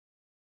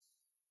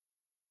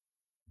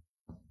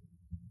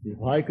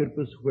If I could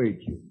persuade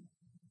you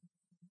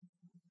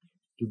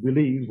to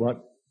believe what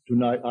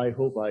tonight I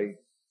hope I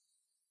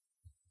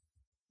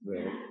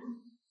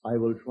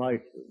will try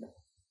to,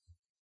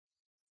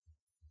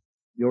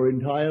 your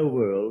entire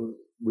world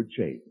would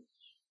change.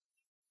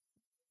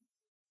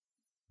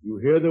 You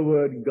hear the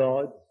word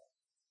God,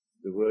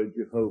 the word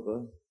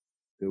Jehovah,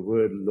 the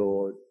word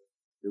Lord,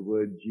 the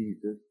word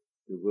Jesus,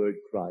 the word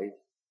Christ,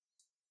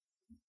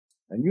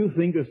 and you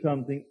think of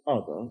something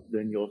other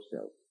than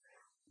yourself.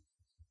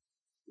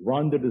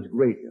 One that is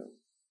greater,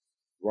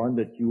 one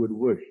that you would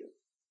worship.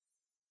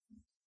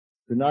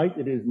 Tonight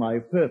it is my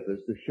purpose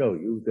to show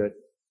you that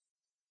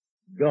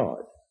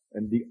God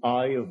and the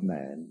I of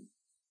man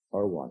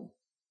are one.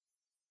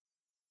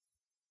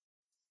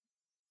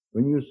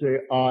 When you say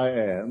I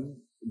am,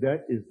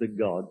 that is the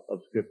God of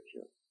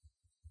Scripture.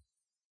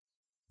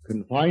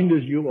 Confined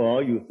as you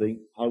are, you think,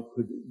 how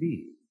could it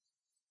be?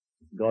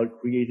 God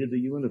created the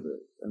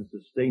universe and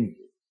sustains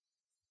it.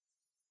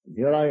 And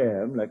here I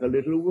am, like a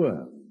little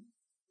worm,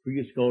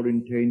 70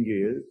 in 10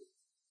 years,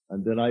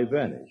 and then I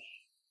vanish.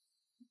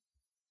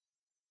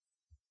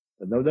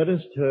 And now let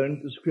us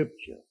turn to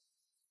Scripture.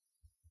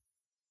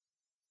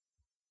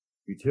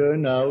 We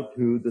turn now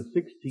to the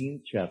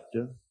 16th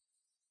chapter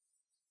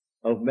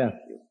of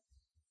Matthew.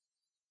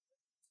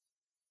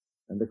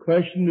 And the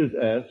question is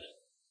asked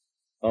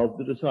of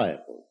the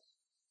disciples,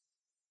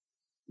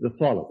 the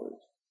followers,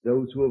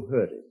 those who have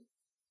heard him.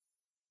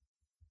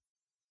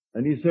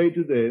 And he said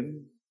to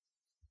them,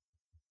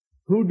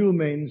 who do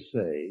men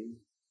say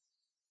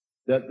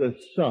that the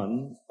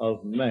Son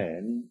of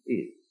Man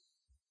is?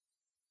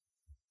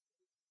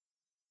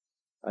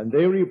 And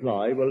they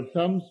reply, well,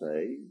 some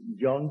say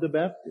John the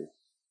Baptist,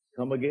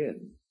 come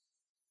again.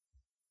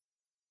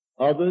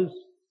 Others,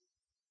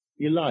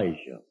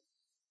 Elijah.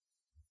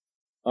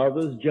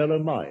 Others,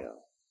 Jeremiah,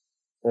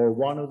 or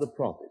one of the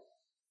prophets.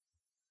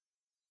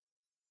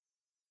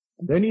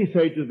 And then he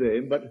said to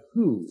them, but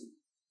who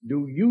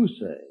do you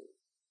say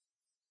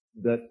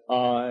that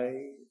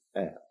I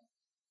am?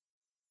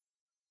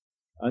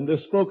 And the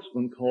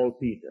spokesman called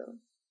Peter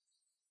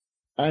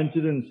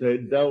answered and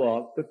said, thou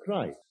art the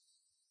Christ,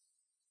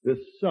 the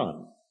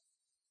Son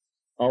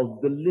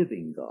of the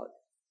living God.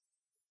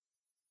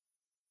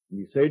 And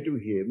he said to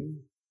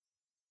him,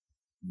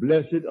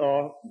 blessed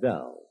art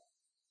thou,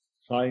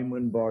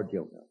 Simon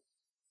Bar-Jonah,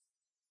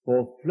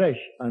 for flesh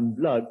and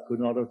blood could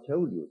not have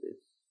told you this,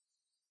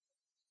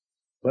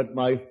 but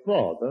my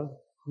Father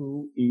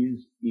who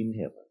is in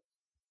heaven.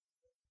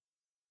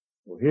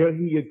 Well, here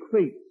he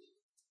equates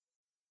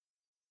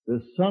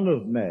the Son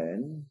of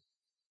Man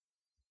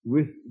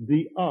with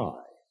the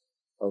eye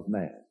of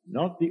man,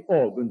 not the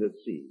organ that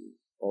sees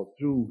or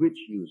through which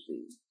you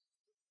see,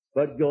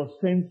 but your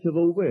sense of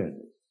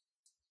awareness,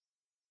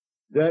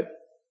 that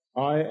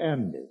I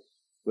am-ness,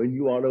 when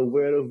you are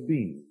aware of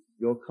being,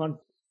 your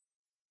consciousness,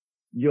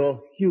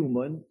 your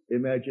human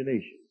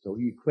imagination. So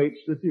he equates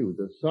the two.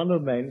 The Son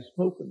of Man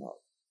spoken of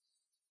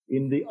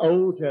in the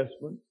Old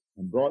Testament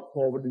and brought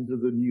forward into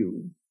the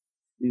New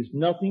is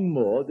nothing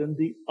more than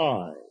the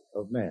eye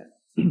of man.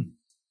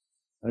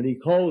 And he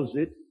calls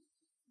it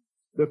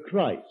the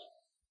Christ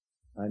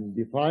and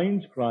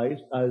defines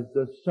Christ as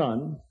the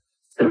Son,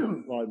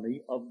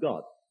 of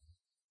God.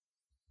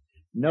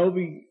 Now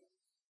we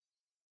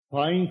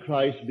find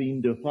Christ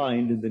being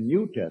defined in the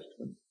New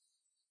Testament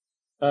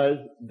as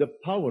the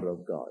power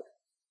of God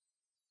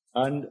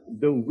and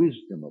the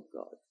wisdom of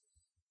God.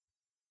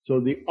 So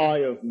the eye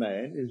of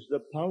man is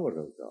the power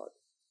of God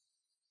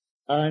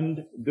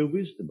and the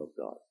wisdom of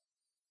God.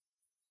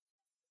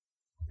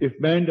 If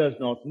man does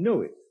not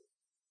know it,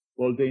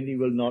 well, then he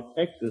will not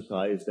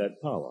exercise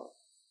that power.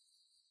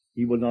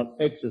 He will not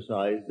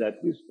exercise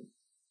that wisdom.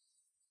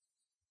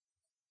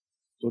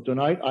 So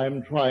tonight I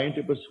am trying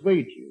to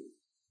persuade you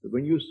that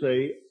when you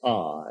say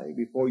I,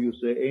 before you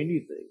say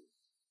anything,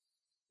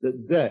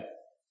 that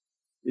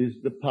is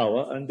the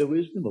power and the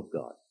wisdom of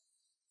God.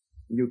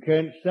 You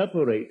can't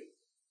separate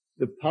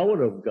the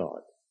power of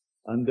God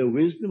and the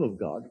wisdom of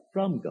God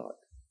from God.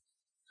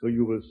 So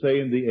you will say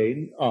in the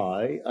end,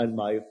 I and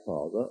my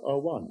Father are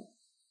one,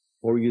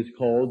 for he is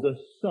called the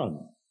Son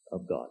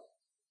of God.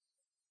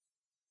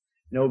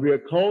 Now we are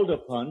called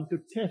upon to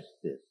test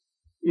this,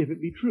 if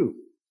it be true.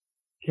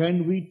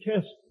 Can we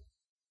test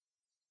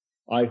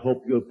it? I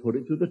hope you'll put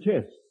it to the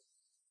test.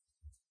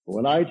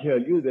 When I tell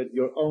you that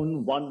your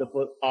own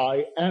wonderful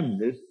I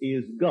am-ness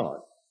is God,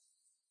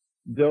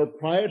 though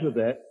prior to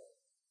that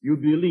you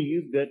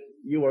believe that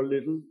you are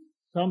little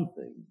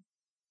something,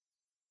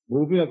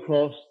 moving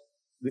across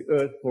the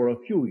earth for a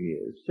few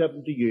years,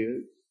 70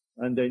 years,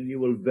 and then you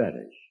will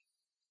vanish,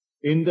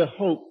 in the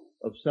hope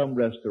of some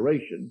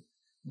restoration,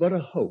 but a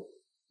hope,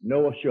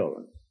 no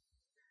assurance.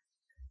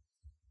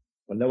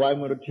 Well, now I'm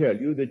going to tell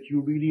you that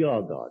you really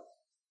are God.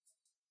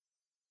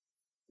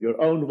 Your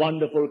own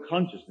wonderful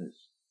consciousness,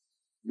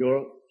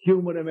 your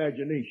human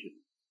imagination,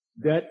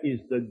 that is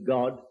the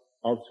God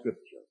of Scripture.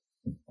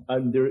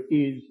 And there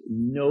is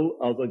no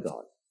other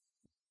God.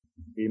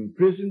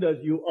 Imprisoned as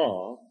you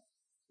are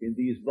in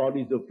these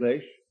bodies of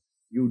flesh,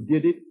 you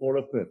did it for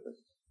a purpose.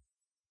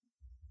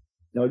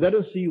 Now let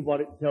us see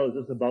what it tells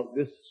us about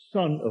this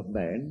Son of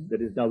Man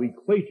that is now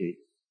equated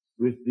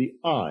with the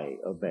I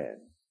of man.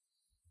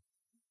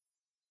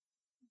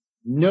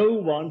 No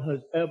one has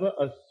ever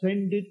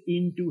ascended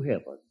into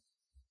heaven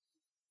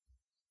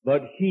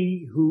but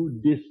he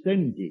who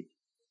descended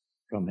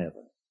from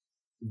heaven,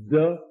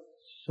 the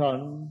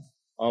Son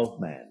of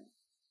Man.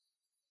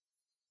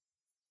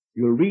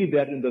 You'll read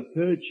that in the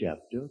 3rd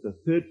chapter, the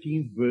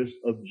 13th verse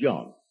of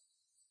John.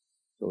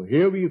 So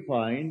here we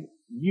find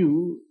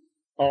you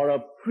are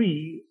a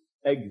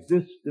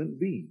pre-existent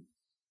being.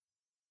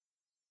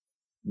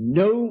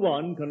 No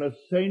one can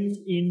ascend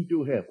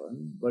into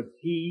heaven but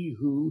he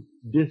who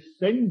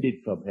descended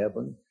from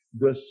heaven,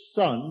 the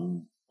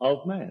Son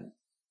of Man.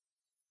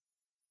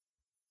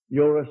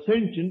 Your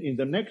ascension in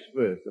the next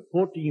verse, the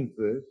 14th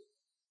verse,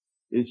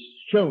 is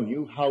showing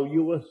you how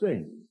you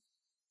ascend.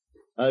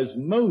 As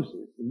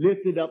Moses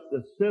lifted up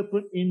the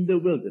serpent in the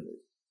wilderness,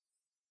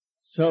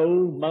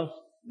 so must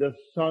the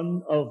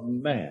Son of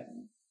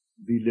Man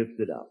be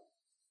lifted up.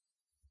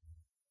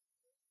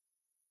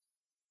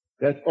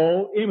 That's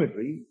all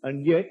imagery,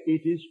 and yet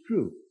it is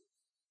true.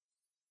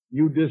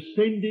 You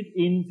descended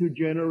into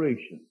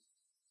generation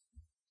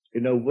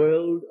in a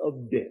world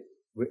of death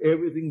where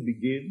everything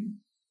begins,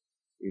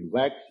 it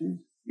waxes,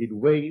 it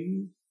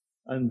wanes,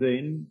 and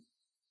then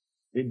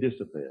it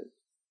disappears.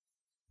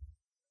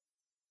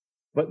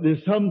 But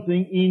there's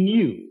something in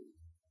you,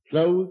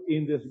 clothed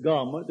in this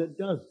garment, that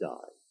does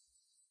die.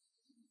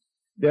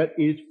 That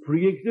is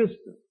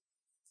pre-existent.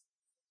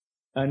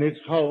 And its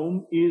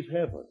home is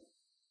heaven,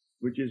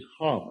 which is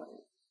harmony.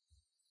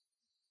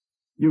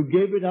 You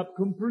gave it up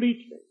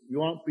completely.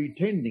 You aren't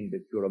pretending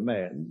that you're a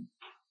man.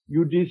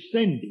 You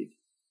descended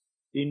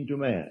into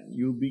man.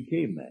 You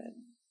became man.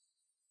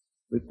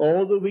 With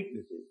all the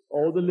weaknesses,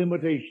 all the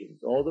limitations,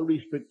 all the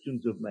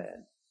restrictions of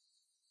man,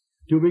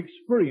 to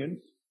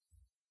experience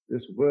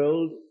this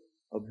world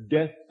of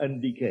death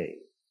and decay.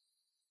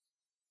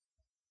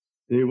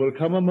 There will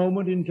come a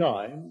moment in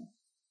time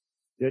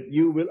that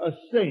you will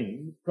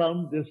ascend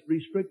from this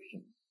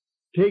restriction,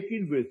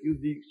 taking with you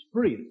the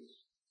experience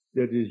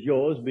that is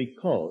yours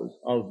because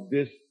of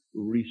this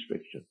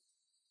restriction.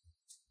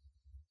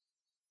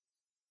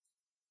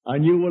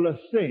 And you will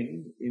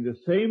ascend in the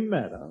same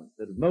manner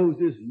that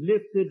Moses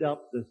lifted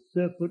up the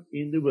serpent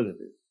in the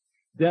wilderness.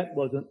 That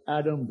was an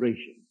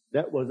adumbration.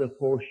 That was a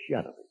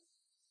foreshadowing.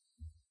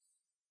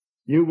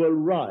 You will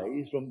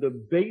rise from the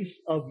base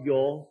of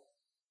your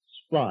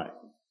spine,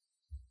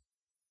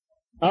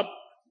 up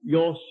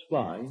your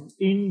spine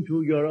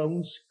into your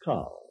own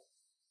skull,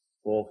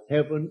 for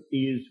heaven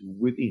is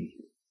within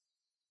you.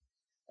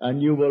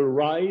 And you will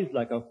rise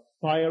like a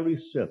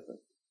fiery serpent,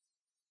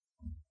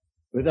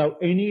 without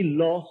any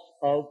loss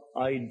of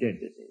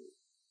identity.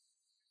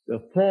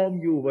 The form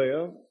you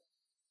wear,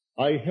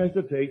 I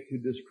hesitate to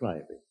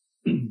describe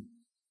it.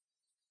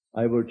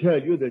 I will tell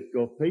you that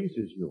your face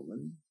is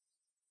human,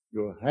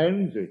 your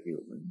hands are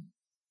human,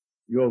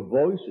 your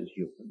voice is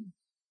human,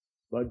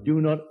 but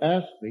do not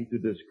ask me to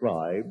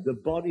describe the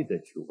body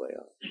that you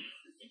wear.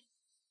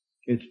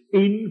 It's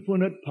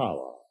infinite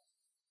power,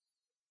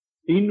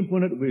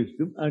 infinite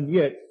wisdom, and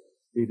yet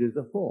it is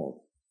a form.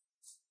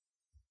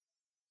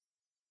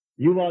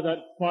 You are that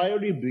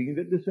fiery being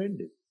that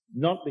descended,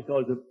 not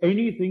because of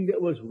anything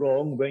that was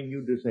wrong when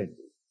you descended.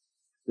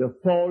 The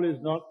fall is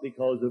not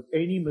because of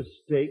any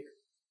mistake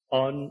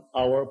on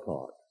our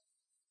part.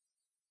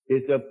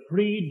 It's a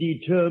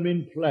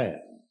predetermined plan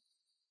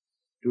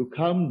to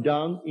come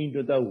down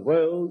into the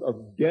world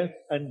of death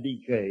and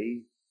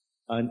decay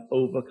and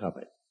overcome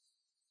it.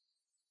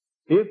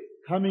 If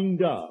coming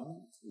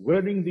down,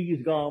 wearing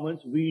these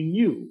garments, we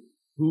knew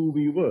who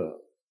we were,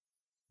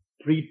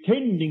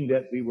 pretending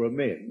that we were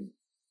men,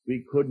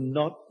 we could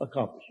not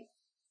accomplish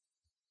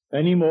it.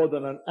 Any more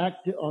than an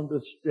actor on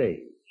the stage,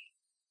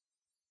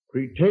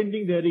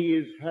 pretending that he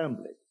is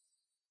Hamlet,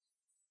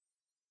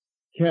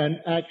 can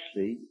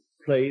actually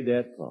play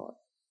that part.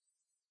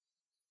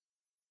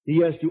 He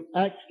has to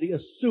actually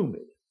assume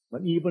it,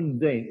 but even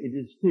then it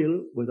is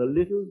still with a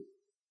little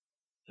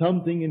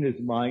something in his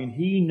mind.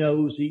 He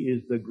knows he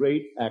is the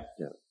great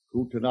actor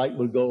who tonight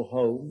will go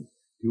home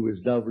to his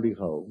lovely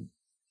home,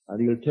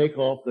 and he'll take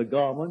off the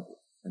garment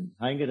and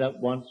hang it up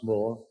once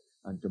more,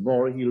 and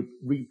tomorrow he'll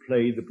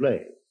replay the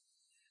play.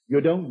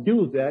 You don't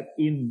do that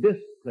in this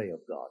play of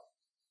God.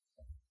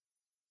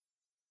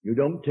 You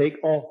don't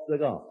take off the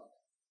garment.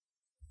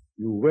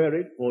 You wear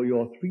it for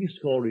your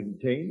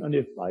 80, and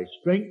if by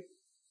strength,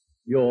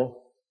 your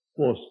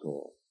 80,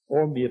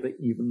 or maybe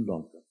even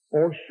longer,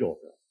 or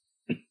shorter.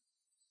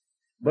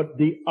 But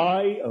the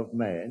I of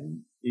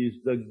man is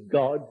the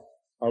God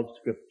of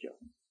Scripture.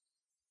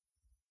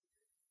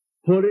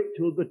 Put it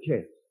to the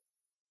test.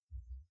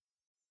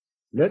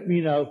 Let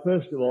me now,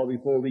 first of all,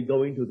 before we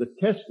go into the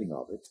testing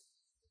of it,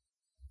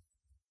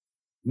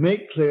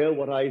 make clear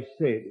what I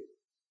said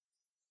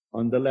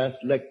on the last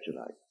lecture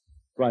night,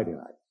 Friday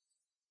night,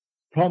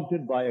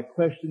 prompted by a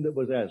question that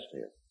was asked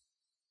here.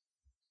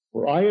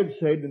 For I had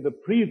said in the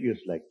previous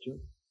lecture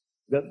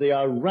that there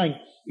are ranks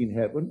in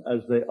heaven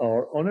as they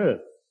are on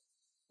earth.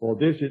 For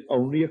this is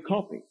only a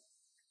copy.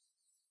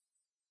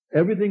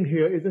 Everything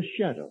here is a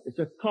shadow. It's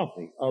a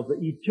copy of the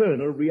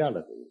eternal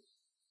realities.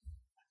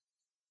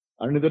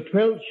 And in the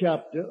 12th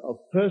chapter of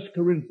 1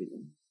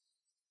 Corinthians,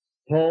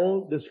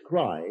 Paul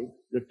describes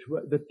the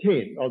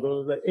 10 or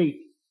the 8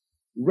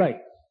 rights.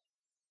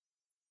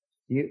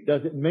 He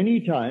does it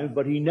many times,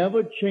 but he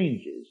never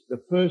changes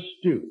the first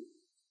 2.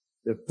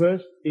 The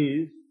first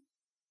is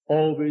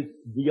always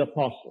the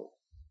apostle.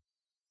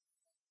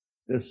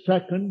 The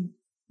second,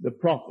 the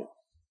prophet.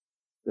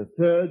 The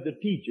third, the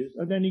teachers,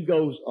 and then he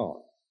goes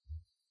on.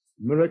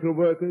 Miracle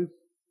workers,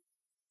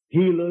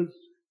 healers,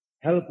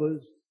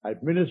 helpers,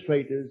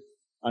 administrators,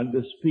 and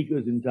the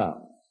speakers in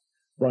tongues.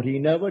 But he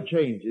never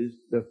changes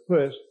the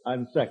first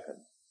and second,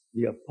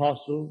 the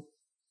apostle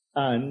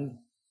and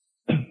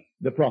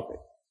the prophet.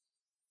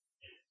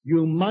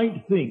 You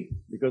might think,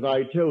 because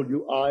I told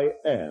you I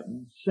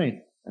am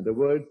sent, and the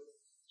word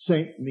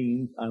sent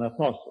means an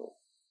apostle,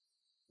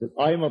 that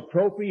I am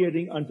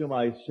appropriating unto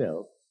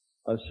myself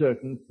a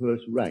certain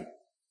first rank.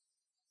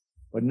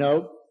 But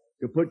now,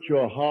 to put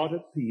your heart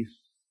at peace,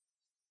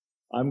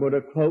 I'm going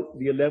to quote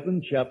the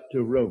 11th chapter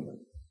of Romans.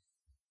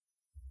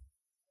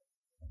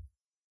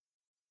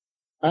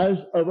 As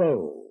of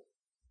old,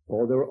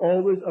 for there are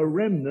always a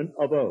remnant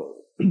of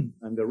old,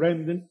 and the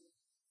remnant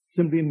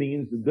simply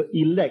means the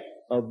elect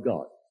of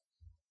God.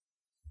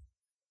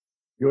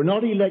 You're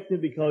not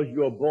elected because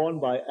you're born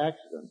by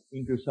accident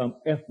into some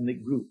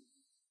ethnic group.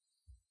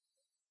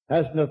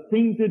 Has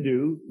nothing to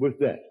do with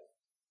that.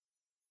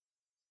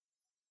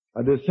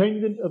 A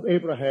descendant of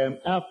Abraham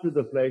after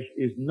the flesh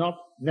is not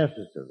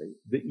necessarily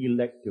the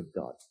elect of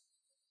God.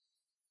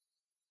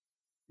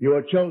 You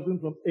are chosen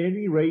from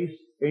any race,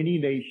 any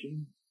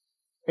nation,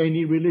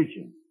 any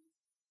religion.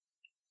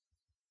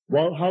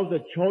 Well, how the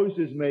choice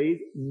is made,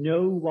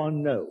 no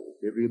one knows.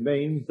 It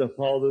remains the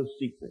Father's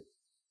secret.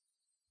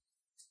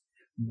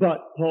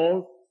 But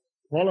Paul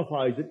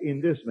qualifies it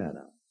in this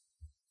manner.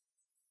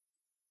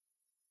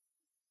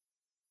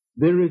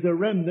 There is a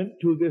remnant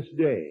to this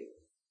day,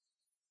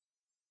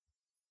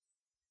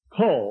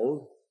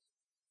 called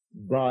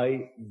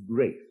by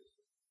grace.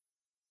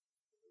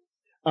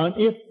 And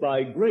if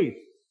by grace,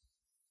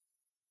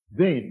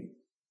 then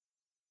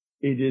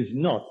it is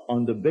not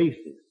on the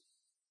basis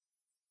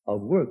of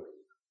works.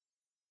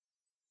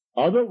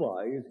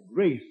 Otherwise,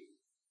 grace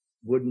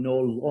would no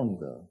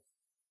longer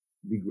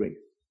be grace.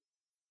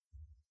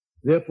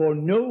 Therefore,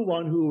 no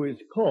one who is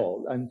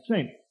called and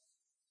sent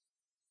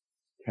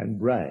can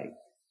brag.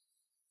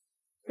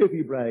 If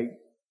he brags,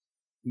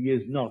 he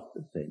is not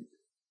the saint.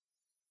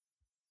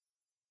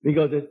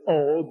 Because it's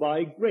all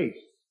by grace.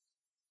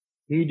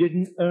 He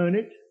didn't earn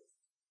it.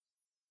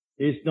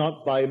 It's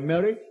not by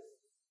merit.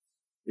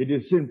 It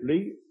is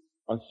simply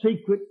a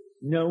secret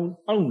known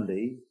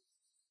only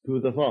to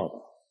the Father.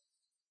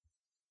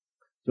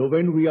 So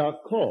when we are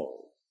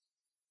called,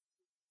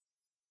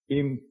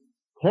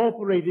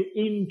 incorporated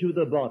into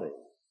the body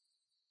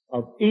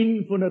of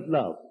infinite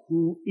love,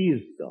 who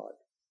is God,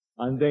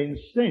 and then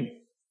sent,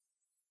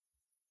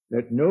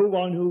 let no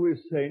one who is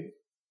sent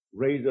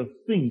raise a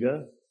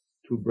finger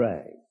to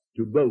brag,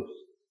 to boast,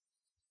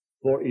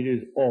 for it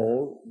is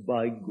all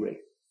by grace.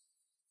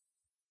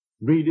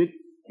 Read it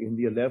in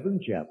the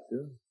 11th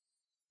chapter,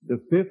 the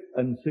 5th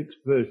and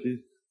 6th verses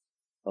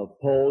of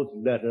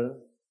Paul's letter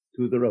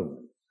to the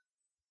Romans.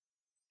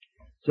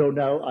 So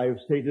now I have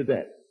stated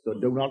that. So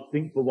do not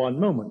think for one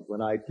moment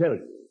when I tell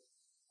you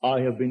I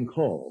have been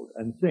called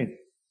and sent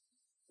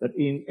that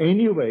in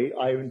any way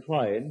I am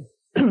trying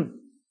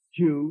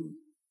to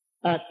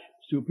act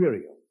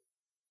superior.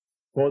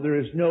 For there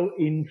is no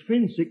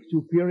intrinsic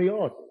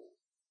superiority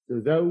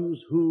to those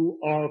who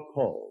are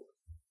called.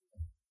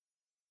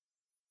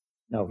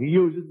 Now he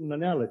uses an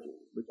analogy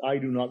which I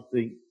do not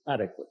think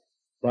adequate,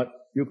 but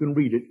you can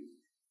read it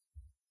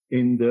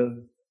in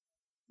the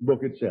book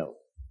itself.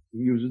 He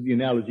uses the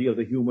analogy of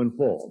the human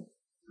form,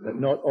 that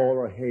not all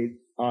are head,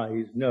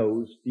 eyes,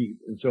 nose, teeth,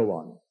 and so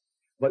on.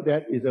 But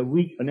that is a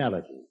weak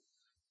analogy.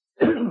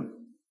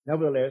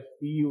 Nevertheless,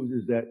 he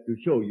uses that to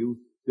show you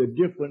the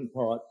different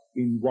parts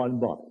in one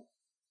body.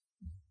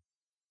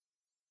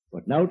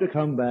 But now to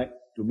come back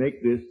to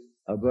make this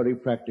a very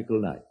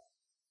practical night.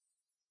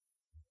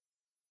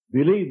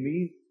 Believe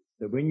me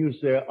that when you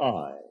say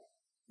I,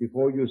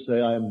 before you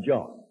say I am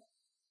John,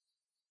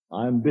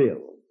 I am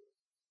Bill,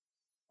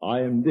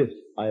 I am this,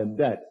 I am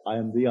that, I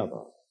am the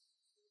other,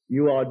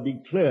 you are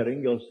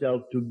declaring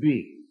yourself to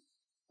be.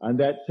 And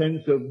that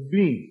sense of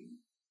being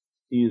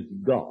is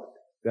God.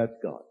 That's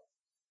God.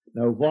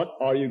 Now what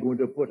are you going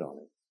to put on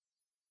it?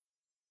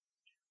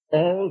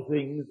 All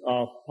things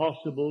are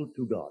possible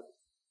to God.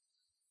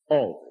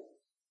 All things.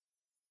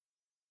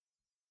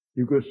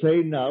 You could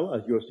say now,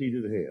 as you're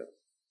seated here,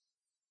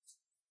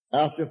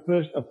 after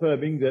first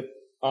affirming that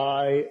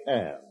I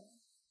am,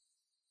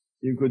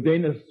 you could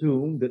then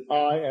assume that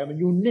I am, and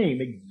you name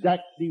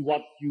exactly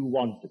what you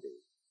want to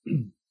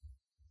be.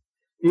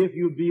 If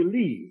you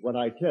believe what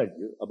I tell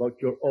you about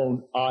your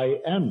own I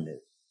am-ness,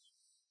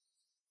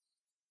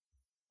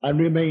 and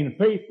remain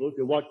faithful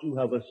to what you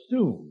have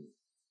assumed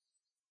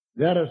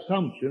that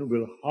assumption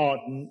will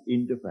harden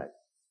into fact.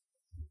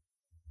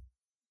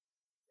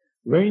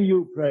 When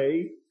you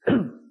pray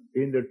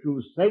in the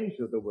true sense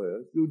of the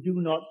word, you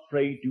do not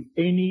pray to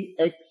any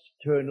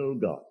external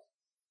God.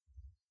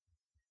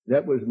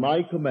 That was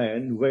my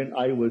command when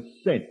I was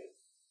sent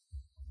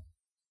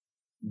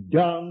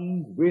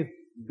down with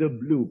the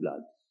blue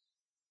bloods.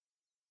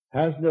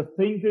 Has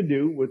nothing to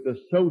do with the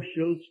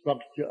social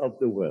structure of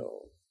the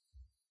world.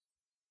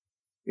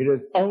 It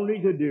has only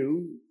to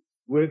do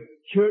with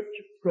church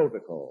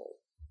protocol,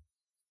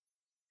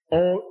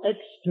 all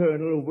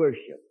external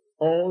worship,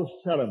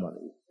 all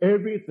ceremonies,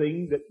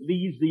 everything that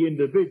leads the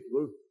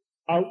individual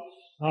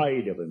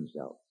outside of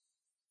himself.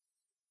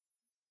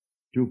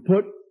 To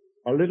put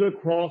a little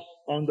cross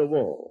on the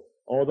wall,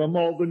 or the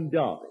Morgan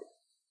Derby,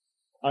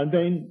 and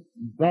then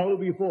bow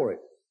before it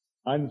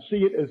and see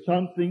it as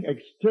something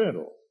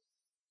external,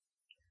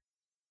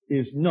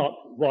 is not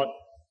what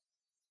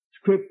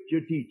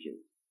Scripture teaches.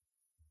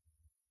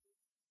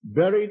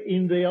 Buried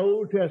in the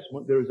Old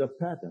Testament, there is a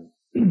pattern.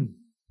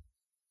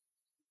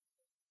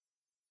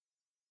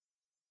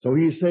 So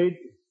he said,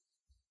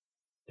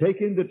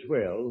 taking the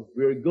 12,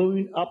 we're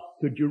going up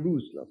to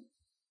Jerusalem.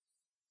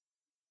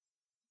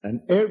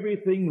 And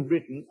everything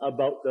written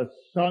about the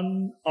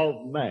Son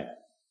of Man,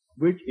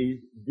 which is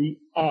the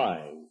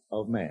I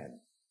of man,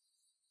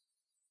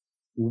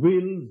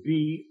 will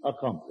be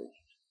accomplished.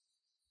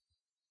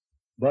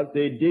 But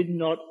they did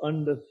not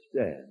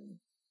understand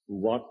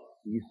what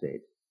he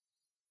said.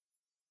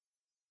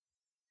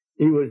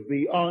 It was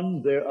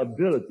beyond their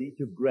ability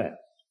to grasp.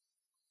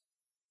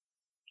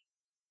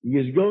 He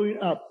is going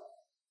up,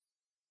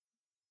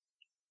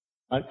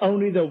 and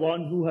only the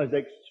one who has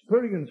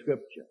experienced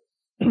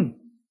Scripture,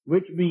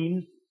 which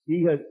means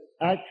he has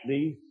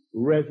actually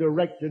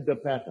resurrected the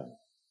pattern,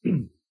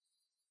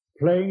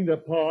 playing the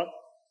part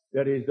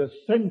that is the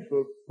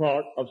central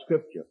part of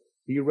Scripture.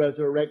 He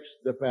resurrects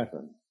the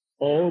pattern,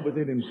 all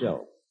within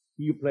himself.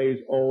 He plays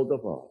all the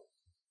parts.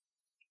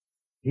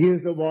 He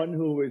is the one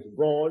who is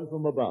born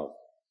from above.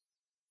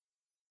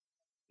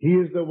 He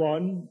is the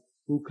one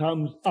who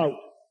comes out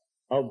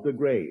of the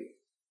grave,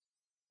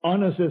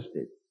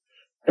 unassisted.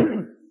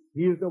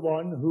 He is the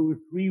one whose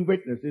 3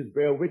 witnesses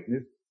bear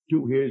witness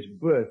to his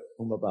birth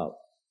from above.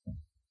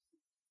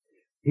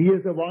 He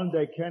is the one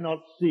they cannot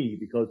see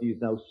because he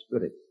is now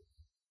spirit,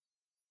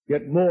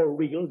 yet more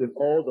real than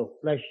all the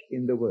flesh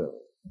in the world.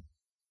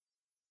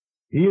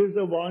 He is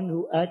the one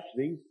who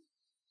actually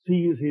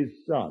sees his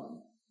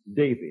son,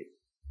 David,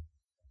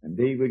 and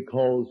David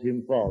calls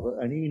him father,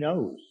 and he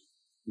knows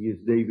he is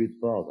David's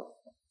father.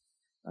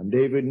 And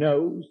David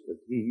knows that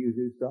he is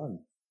his son.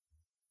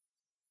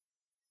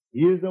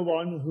 He is the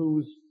one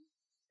whose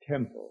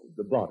temple,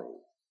 the body,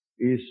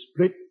 is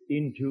split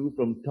in 2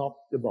 from top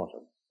to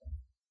bottom.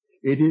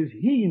 It is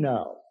he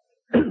now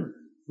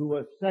who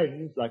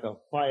ascends like a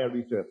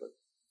fiery serpent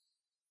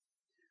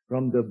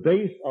from the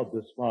base of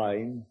the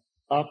spine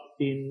up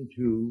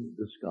into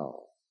the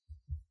skull.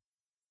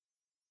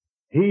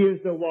 He is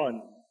the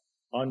one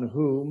on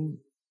whom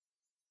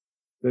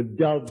the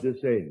dove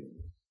descends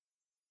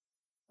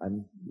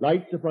and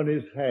lights upon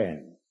his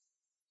hand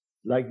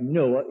like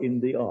Noah in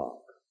the ark.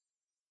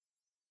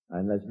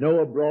 And as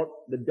Noah brought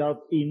the dove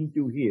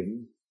into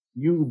him,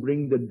 you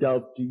bring the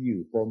dove to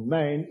you, for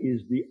man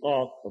is the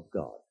ark of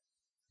God.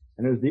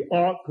 And as the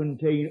ark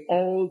contains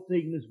all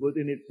things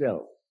within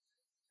itself,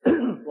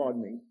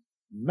 pardon me,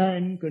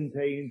 man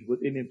contains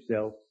within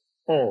himself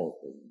all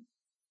things.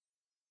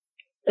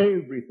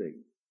 Everything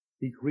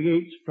he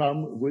creates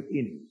from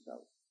within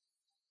himself.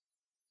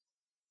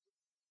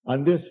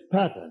 And this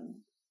pattern,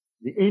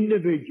 the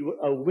individual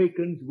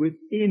awakens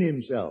within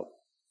himself.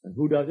 And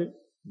who does it?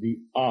 The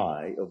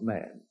I of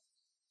man.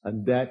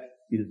 And that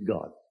is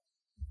God.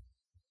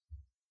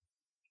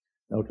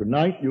 Now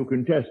tonight you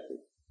can test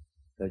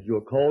it, as you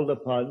are called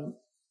upon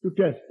to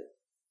test it.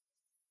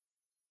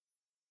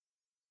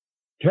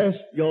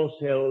 Test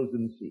yourselves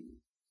and see.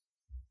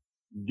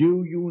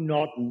 Do you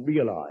not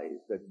realize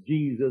that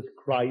Jesus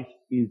Christ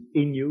is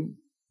in you?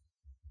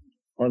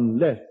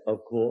 Unless,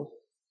 of course,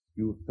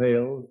 you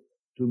fail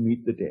to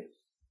meet the test.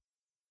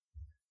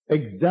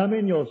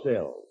 Examine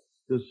yourselves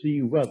to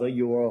see whether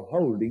you are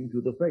holding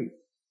to the faith.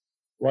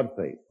 What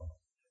faith?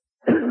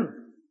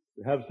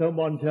 To have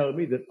someone tell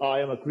me that I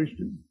am a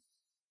Christian,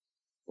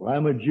 or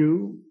I'm a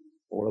Jew,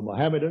 or a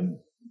Mohammedan,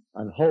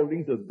 and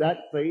holding to that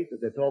faith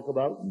that they talk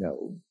about?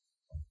 No.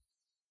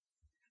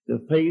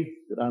 The faith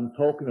that I'm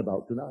talking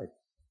about tonight.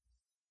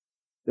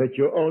 That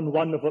your own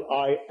wonderful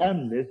I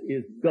Am-ness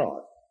is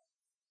God.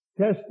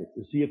 Test it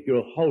to see if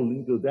you're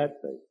holding to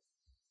that faith.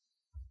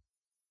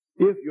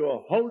 If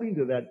you're holding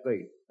to that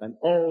faith, and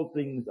all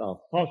things are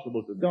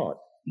possible to God,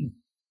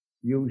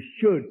 you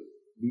should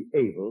be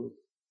able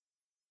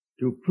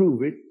to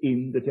prove it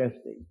in the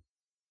testing.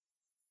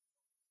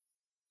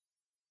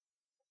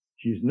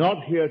 She's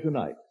not here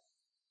tonight.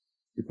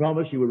 She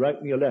promised she would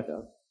write me a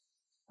letter,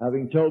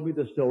 having told me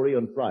the story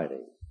on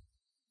Friday.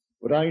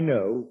 But I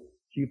know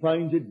she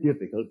finds it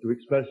difficult to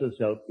express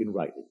herself in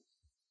writing.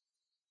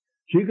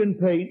 She can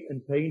paint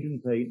and paint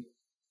and paint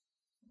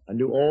and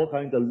do all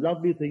kinds of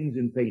lovely things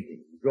in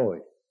painting,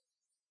 drawing.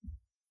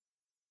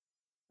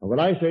 And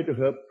when I say to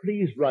her,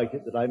 please write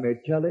it that I may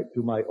tell it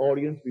to my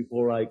audience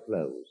before I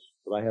close,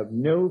 but I have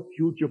no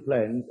future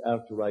plans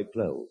after I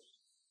close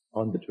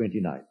on the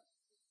 29th.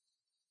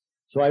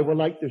 So I would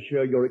like to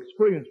share your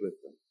experience with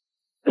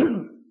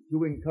them,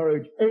 to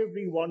encourage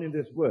everyone in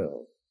this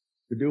world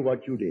to do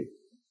what you did.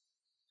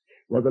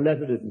 Well, the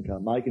letter didn't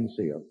come. I can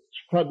see her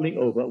struggling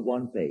over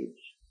one page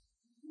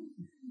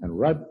and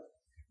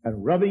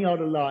rubbing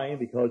out a line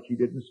because she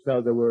didn't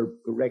spell the word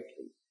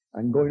correctly,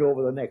 and going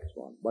over the next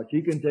one. But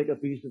she can take a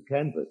piece of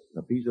canvas,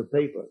 a piece of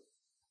paper,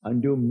 and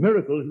do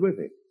miracles with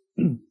it.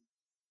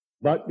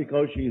 But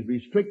because she is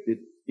restricted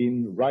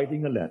in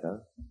writing a letter,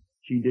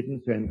 she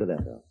didn't send the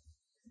letter.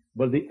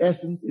 But the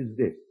essence is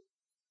this.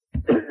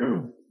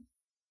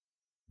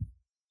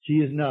 She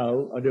is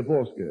now a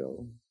divorced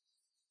girl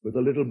with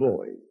a little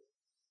boy.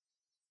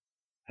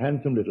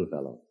 Handsome little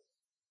fellow.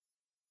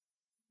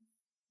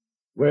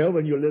 Well,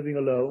 when you're living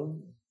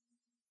alone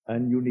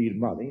and you need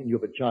money and you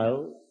have a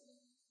child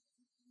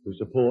to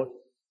support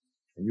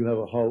and you have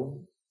a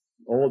home,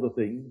 all the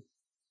things,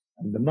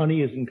 and the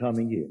money isn't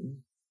coming in,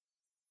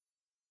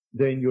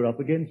 then you're up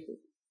against it.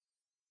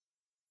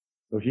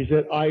 So she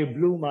said, I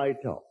blew my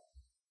top,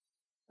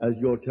 as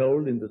you're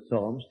told in the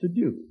Psalms to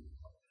do.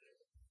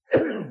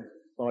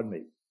 Pardon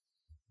me.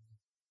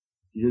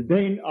 She said,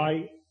 then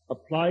I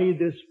apply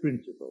this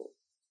principle.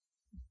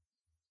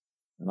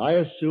 And I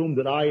assumed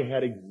that I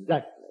had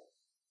exactly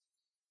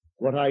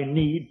what I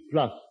need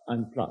plus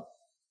and plus.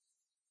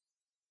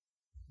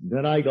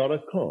 Then I got a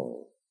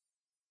call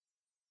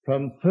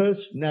from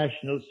First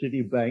National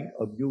City Bank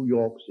of New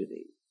York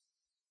City.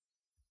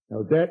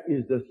 Now that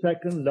is the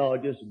second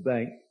largest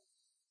bank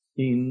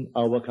in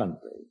our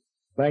country.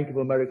 Bank of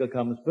America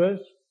comes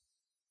first,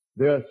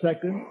 they are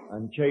second,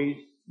 and Chase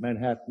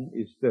Manhattan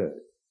is third.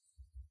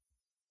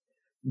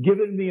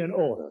 Given me an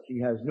order. She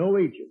has no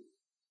agent.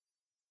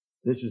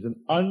 This is an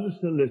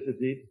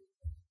unsolicited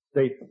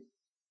statement.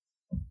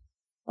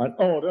 An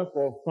order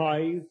for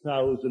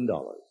 $5,000,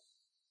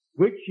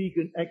 which she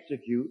can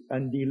execute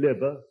and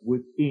deliver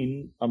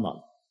within a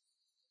month.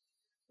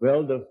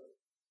 Well, the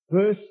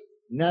First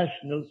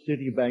National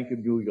City Bank of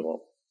New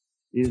York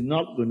is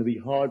not going to be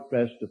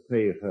hard-pressed to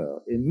pay her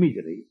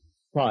immediately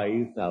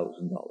 $5,000.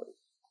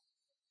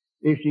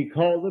 If she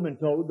called them and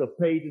told them to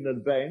pay it in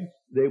advance,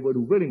 they would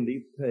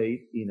willingly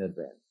pay in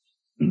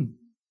advance.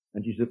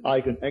 And she said,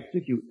 I can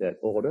execute that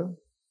order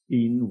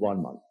in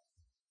 1 month.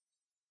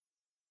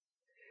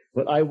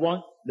 But I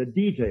want the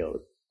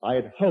details. I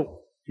had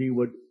hoped she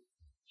would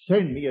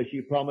send me, as she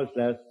promised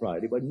last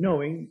Friday, but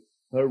knowing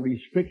her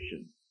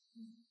restriction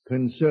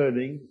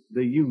concerning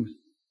the use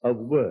of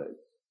words.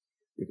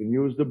 You can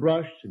use the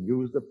brush and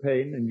use the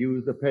pen and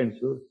use the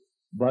pencil,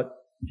 but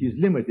she's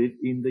limited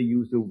in the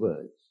use of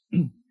words.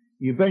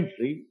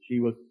 Eventually,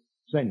 she will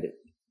send it,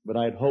 but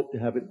I had hoped to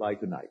have it by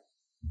tonight.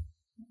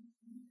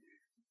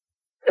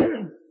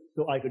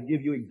 So I could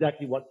give you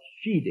exactly what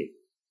she did.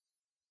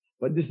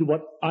 But this is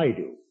what I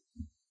do.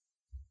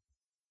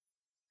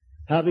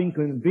 Having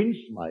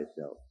convinced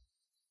myself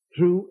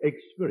through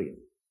experience,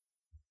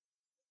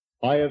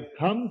 I have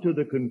come to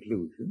the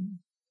conclusion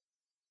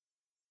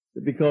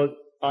that because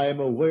I am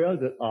aware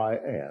that I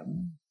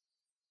am,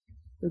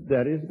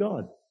 that is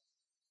God.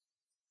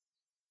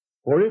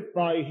 For if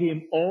by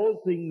him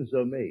all things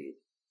are made,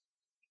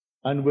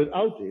 and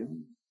without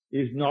him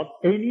is not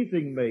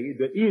anything made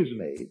that is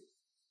made,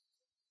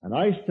 and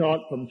I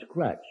start from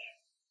scratch,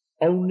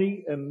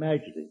 only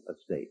imagining a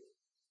state,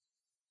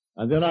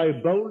 and then I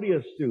boldly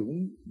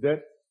assume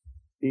that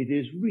it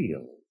is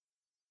real,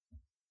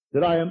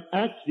 that I am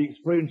actually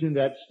experiencing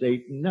that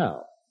state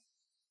now.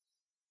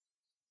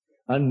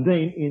 And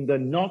then in the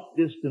not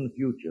distant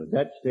future,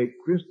 that state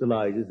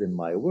crystallizes in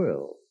my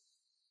world.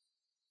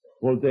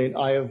 Well, then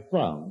I have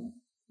found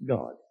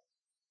God.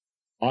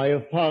 I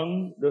have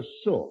found the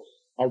source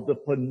of the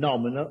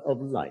phenomena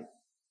of life.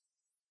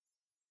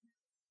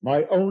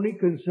 My only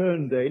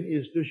concern then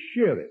is to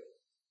share it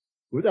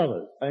with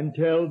others and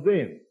tell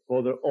them,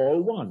 for they're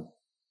all one.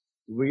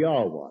 We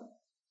are one.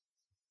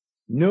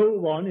 No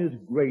one is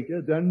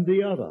greater than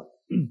the other,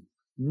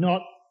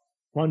 not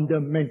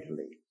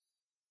fundamentally.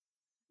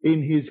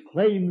 In his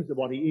claims of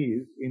what he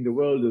is in the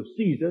world of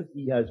Caesar,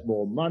 he has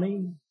more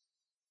money,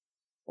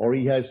 or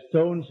he has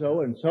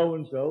so-and-so and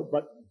so-and-so,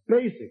 but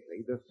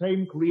basically the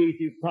same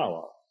creative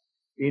power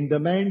in the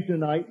man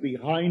tonight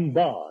behind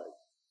bars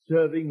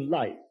serving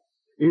life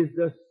is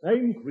the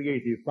same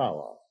creative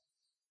power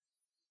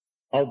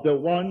of the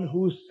one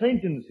who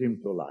sentenced him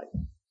to life.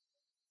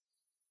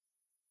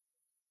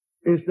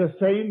 It's the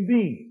same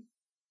being.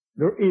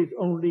 There is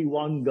only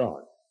one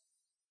God.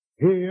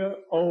 Hear,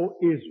 O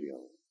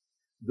Israel,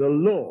 the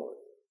Lord,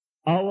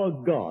 our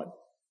God,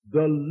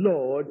 the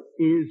Lord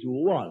is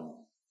one.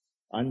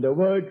 And the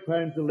word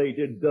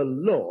translated, the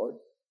Lord,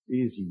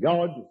 is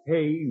Yod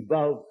He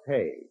Vav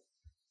He.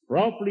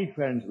 Properly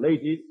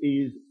translated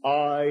is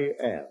I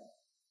am.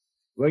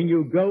 When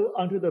you go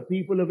unto the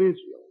people of Israel,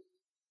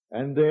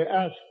 and they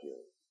ask you,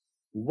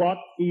 what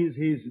is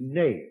his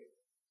name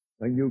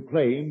when you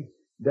claim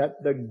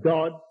that the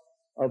God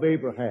of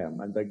Abraham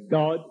and the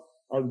God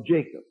of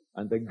Jacob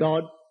and the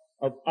God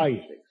of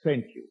Isaac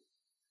sent you?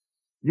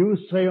 You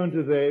say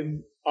unto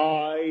them,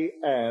 I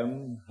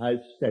am has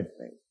sent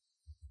me.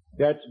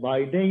 That's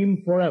my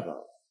name forever.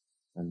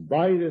 And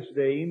by this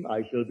name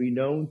I shall be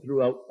known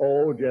throughout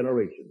all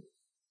generations.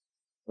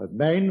 But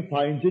man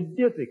finds it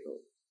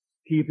difficult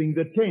keeping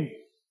the tense.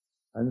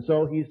 And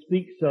so he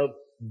speaks of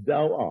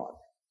thou art,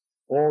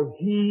 or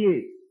he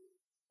is.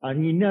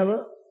 And he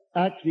never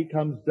actually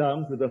comes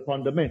down to the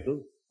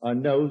fundamentals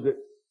and knows that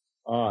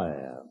I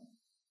am.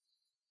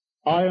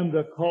 I am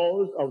the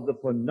cause of the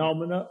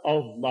phenomena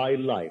of my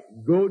life,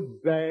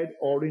 good, bad,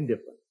 or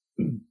indifferent.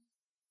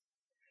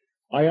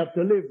 I have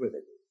to live with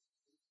it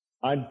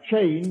and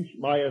change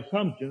my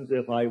assumptions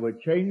if I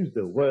would change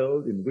the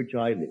world in which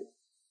I live.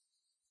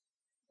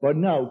 But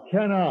now,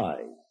 can I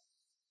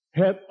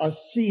help a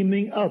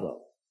seeming other?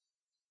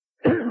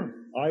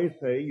 I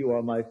say you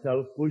are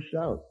myself pushed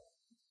out.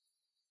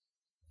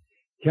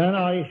 Can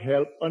I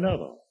help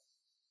another?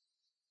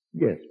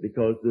 Yes,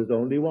 because there's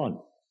only one.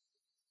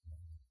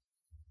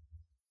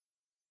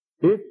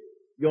 If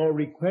your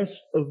request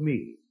of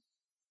me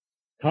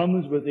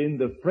comes within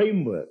the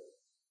framework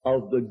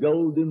of the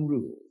golden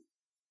rule,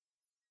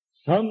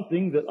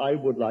 something that I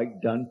would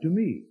like done to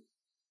me,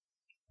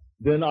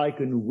 then I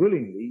can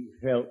willingly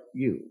help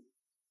you.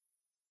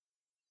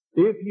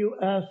 If you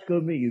ask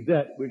of me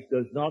that which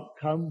does not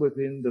come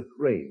within the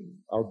frame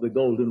of the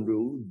golden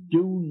rule,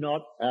 do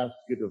not ask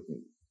it of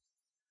me.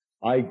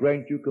 I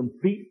grant you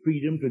complete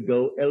freedom to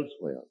go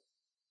elsewhere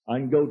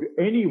and go to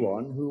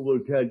anyone who will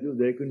tell you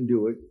they can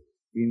do it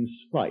in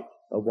spite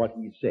of what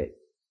he said.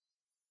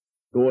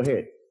 Go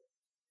ahead.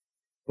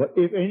 But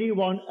if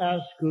anyone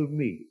asks of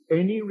me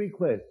any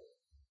request,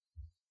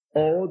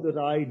 all that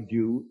I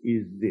do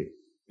is this.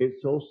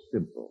 It's so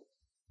simple.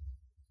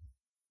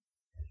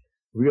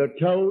 We are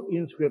told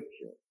in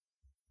Scripture,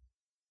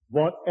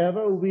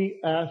 whatever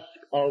we ask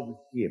of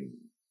him,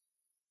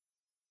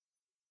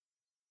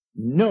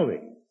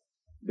 knowing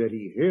that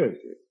he hears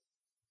it,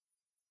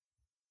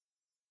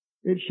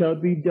 it shall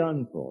be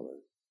done for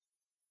us.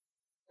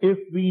 If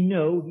we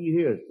know he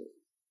hears it.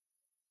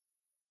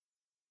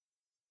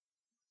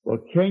 Well,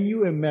 can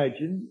you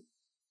imagine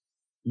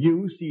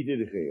you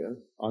seated here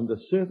on the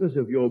surface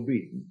of your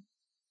being,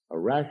 a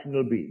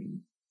rational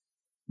being,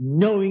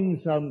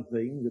 knowing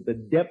something that the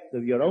depth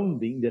of your own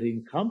being that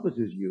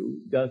encompasses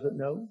you doesn't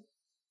know?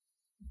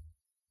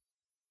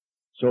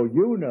 So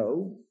you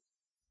know,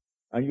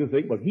 and you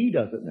think, well, he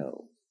doesn't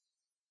know.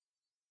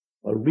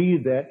 Well,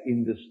 read that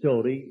in the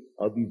story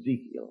of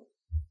Ezekiel.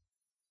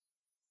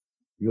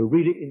 You'll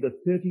read it in the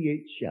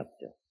 38th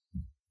chapter.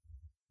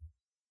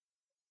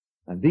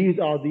 And these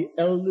are the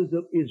elders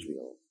of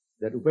Israel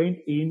that went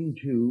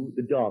into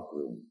the dark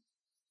room.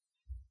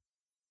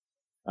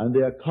 And they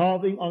are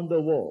carving on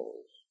the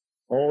walls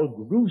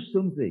all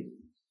gruesome things.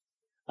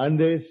 And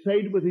they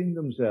said within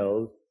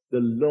themselves, the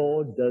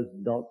Lord does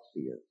not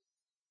see us.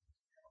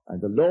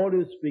 And the Lord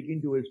is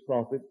speaking to his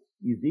prophet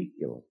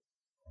Ezekiel.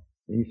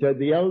 And he said,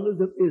 the elders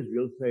of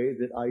Israel say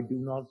that I do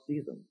not see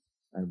them.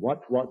 And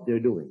watch what they're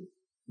doing,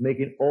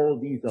 making all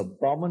these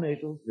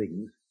abominable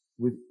things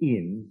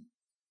within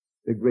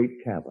the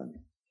great cavern.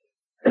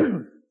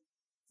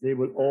 They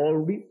will all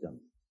reap them.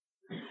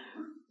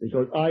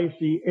 Because I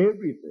see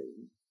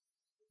everything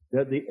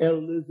that the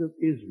elders of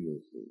Israel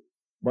see.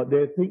 But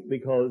they think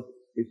because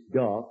it's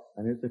dark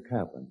and it's a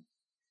cavern,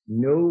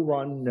 no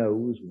one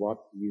knows what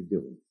he's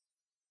doing.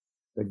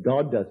 That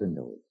God doesn't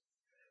know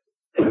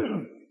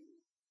it.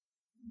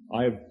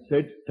 I've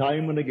said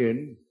time and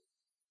again,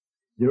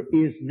 there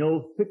is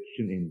no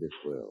fiction in this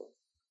world.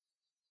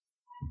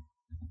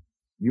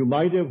 You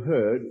might have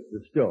heard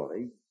the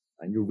story,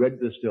 and you read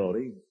the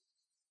story,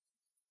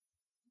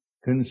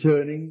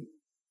 concerning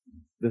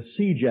the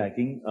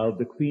sea-jacking of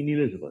the Queen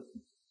Elizabeth.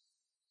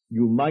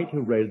 You might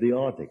have read the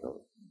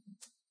article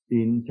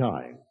in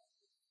Time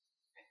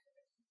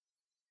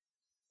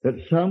that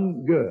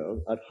some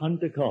girl at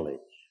Hunter College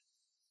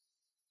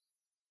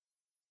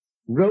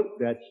wrote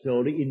that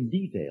story in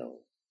detail.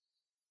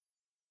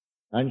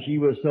 And she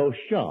was so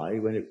shy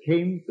when it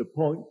came to the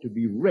point to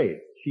be read,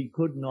 she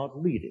could not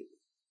read it.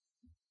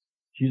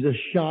 She's a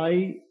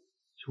shy,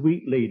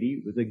 sweet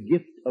lady with a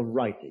gift of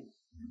writing.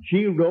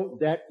 She wrote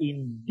that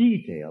in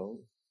detail,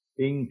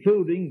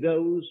 including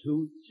those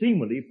who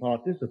seemingly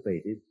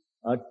participated,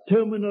 a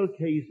terminal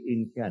case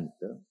in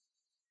cancer,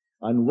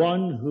 and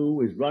one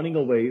who is running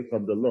away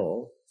from the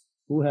law,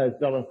 who has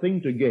got a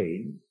thing to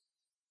gain,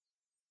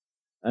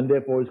 and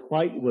therefore is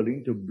quite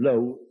willing to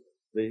blow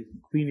the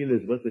Queen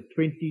Elizabeth with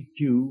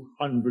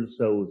 2,200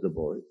 souls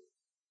aboard.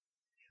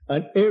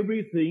 And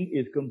everything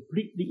is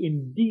completely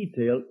in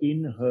detail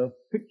in her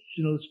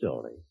fictional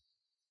story.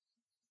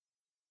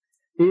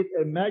 If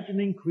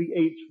imagining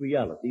creates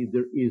reality,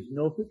 there is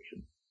no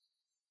fiction.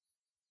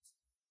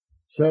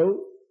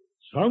 So,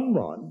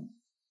 someone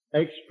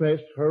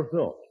expressed her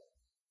thought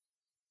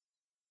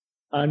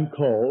and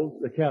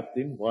called the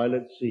captain while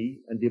at sea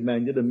and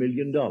demanded $1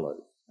 million.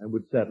 and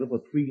would settle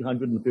for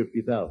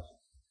 $350,000.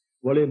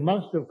 Well, it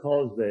must have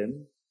cost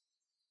them,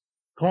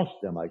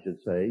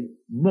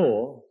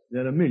 more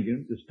than $1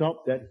 million to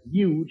stop that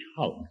huge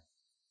hulk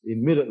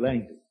in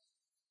mid-Atlantic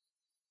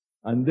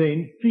and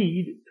then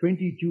feed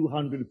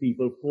 2,200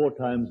 people 4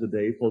 times a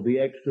day for the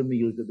extra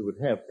meals that they would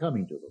have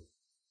coming to them.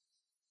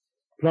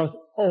 Plus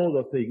all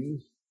the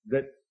things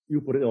that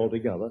you put it all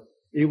together,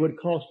 it would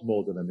cost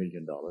more than $1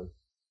 million.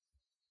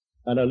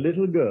 And a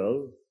little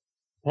girl,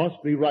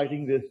 possibly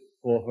writing this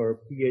for her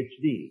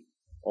PhD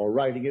or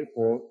writing it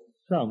for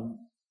some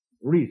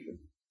reason,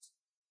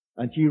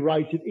 and she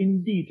writes it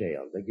in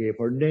detail. They gave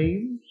her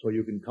name so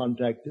you can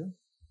contact her.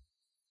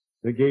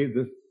 They gave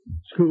the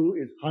school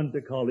is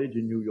Hunter College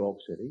in New York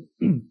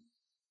City.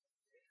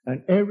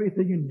 And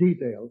everything in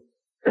detail,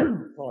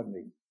 pardon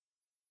me,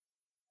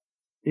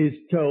 is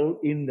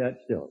told in that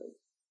story.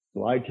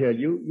 So I tell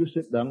you, you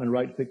sit down and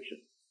write fiction.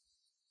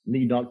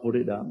 Need not put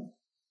it down.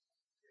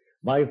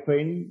 My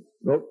friend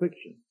wrote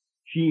fiction.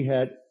 She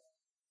had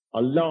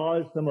a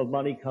large sum of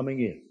money coming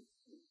in.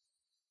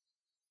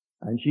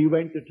 And she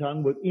went to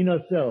town within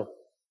herself,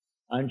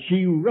 and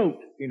she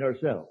wrote in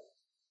herself,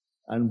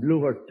 and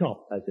blew her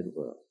top, as it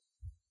were.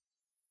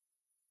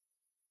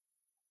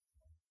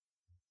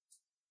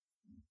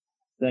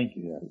 Thank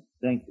you, Harry.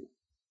 Thank you.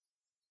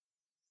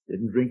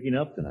 Didn't drink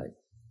enough tonight.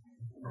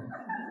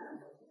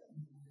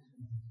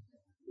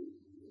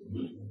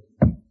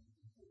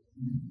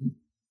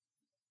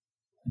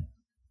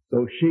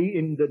 So she,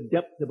 in the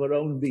depth of her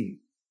own being,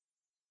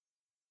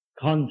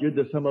 conjured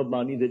the sum of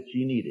money that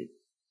she needed.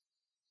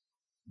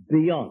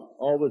 Beyond,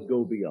 always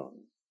go beyond.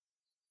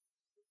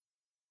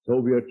 So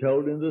we are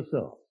told in the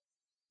psalm,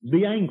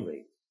 be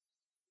angry,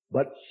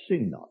 but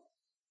sin not.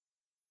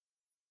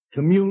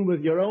 Commune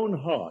with your own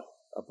heart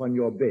upon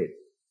your bed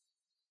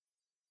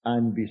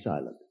and be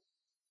silent.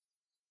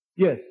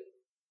 Yes,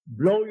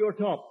 blow your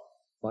top,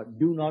 but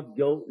do not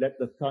let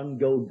the sun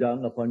go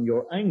down upon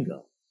your anger.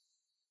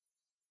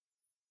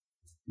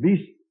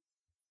 Be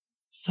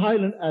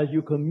silent as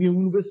you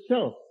commune with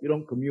self. You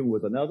don't commune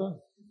with another,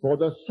 for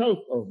the self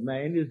of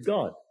man is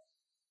God.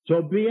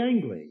 So be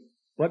angry,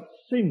 but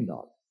sin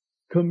not.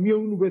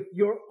 Commune with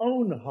your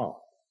own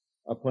heart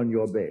upon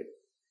your bed.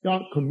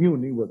 Not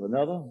communing with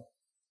another,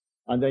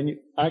 and then you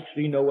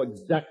actually know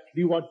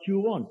exactly what you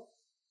want.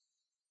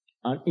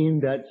 And in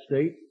that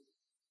state,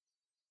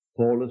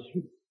 fall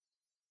asleep.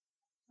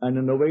 And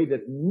in a way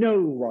that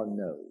no one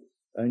knows,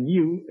 and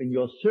you, in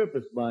your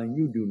surface mind,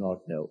 you do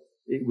not know,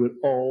 it will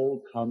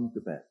all come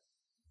to pass.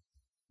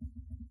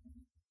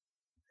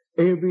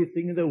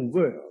 Everything in the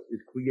world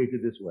is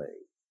created this way,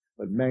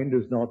 but man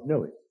does not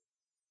know it.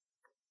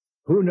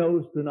 Who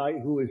knows tonight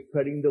who is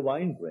treading the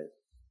winepress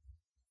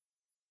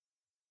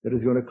that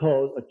is going to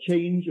cause a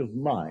change of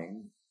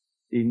mind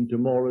in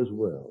tomorrow's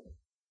world?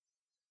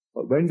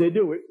 But when they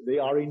do it, they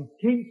are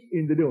intense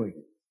in the doing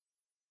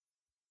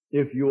it.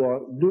 If you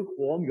are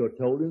lukewarm, you're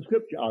told in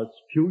Scripture, I'll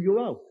spew you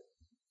out.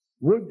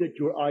 Would that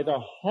you're either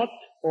hot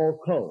or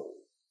cold.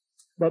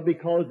 But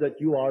because that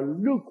you are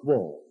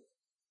lukewarm,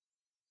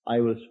 I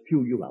will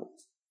spew you out.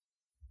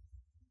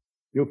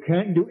 You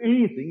can't do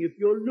anything if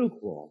you're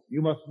lukewarm.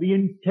 You must be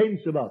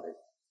intense about it.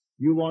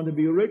 You want to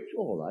be rich?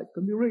 All right,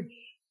 can be rich.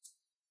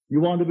 You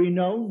want to be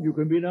known? You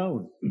can be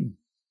known. No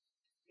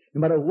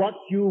matter what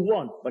you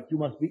want, but you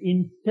must be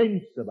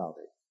intense about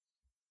it.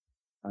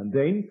 And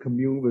then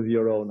commune with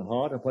your own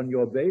heart upon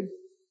your bed,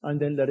 and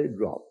then let it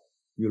drop.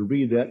 You'll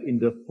read that in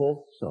the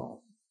 4th Psalm,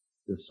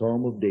 the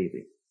Psalm of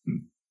David.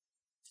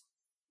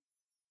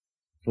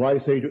 So I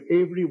say to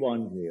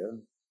everyone here,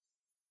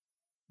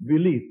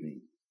 believe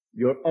me,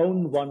 your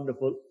own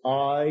wonderful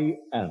I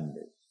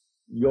Am-ness,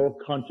 your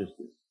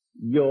consciousness,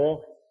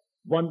 your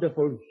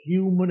wonderful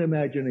human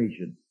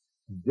imagination,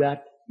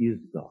 that is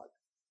God.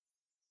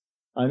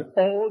 And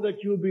all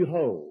that you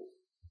behold,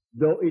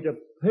 though it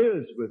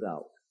appears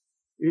without,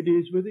 it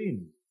is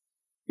within,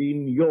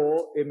 in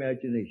your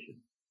imagination,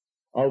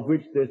 of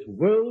which this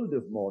world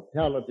of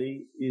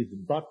mortality is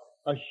but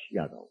a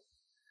shadow.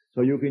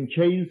 So you can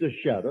change the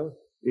shadow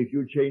if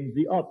you change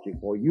the object,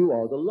 for you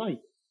are the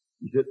light.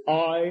 He said,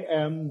 I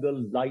am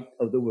the light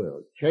of the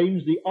world.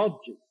 Change the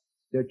object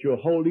that you're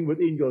holding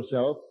within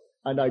yourself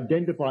and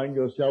identifying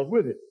yourself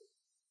with it.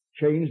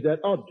 Change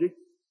that object,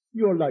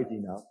 you're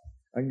lighting up,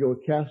 and you'll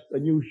cast a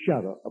new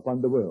shadow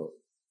upon the world.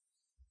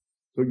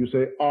 So you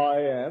say, I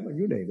am, and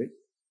you name it.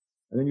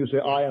 And then you say,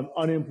 I am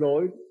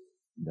unemployed.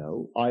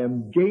 No, I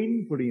am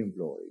gainfully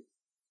employed,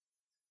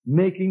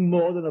 making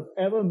more than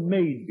I've ever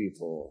made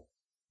before.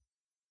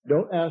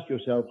 Don't ask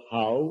yourself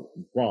how,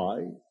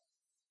 why,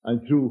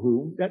 and through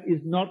whom. That is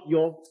not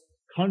your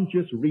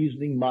conscious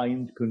reasoning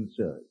mind's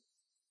concern.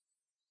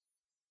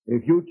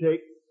 If you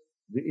take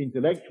the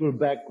intellectual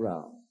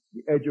background,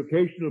 the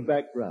educational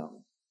background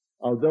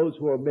of those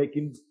who are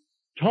making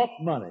top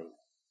money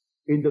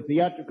in the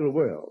theatrical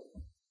world,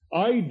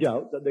 I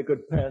doubt that they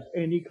could pass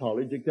any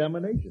college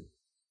examination.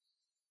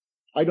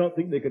 I don't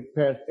think they could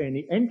pass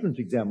any entrance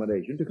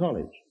examination to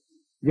college.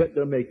 Yet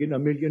they're making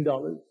 $1 million,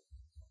 $2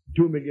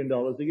 million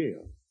a year.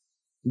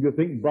 Do you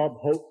think Bob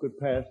Hope could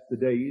pass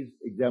today's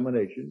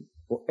examination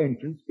for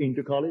entrance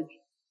into college?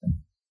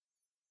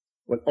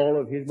 Well, all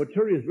of his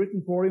material is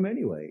written for him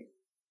anyway.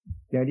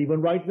 Can't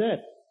even write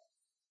that.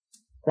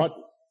 But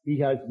he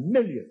has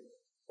millions,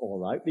 all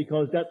right,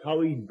 because that's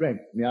how he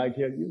dreamt. May I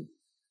tell you?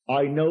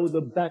 I know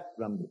the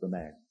background of the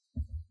man.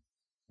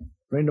 A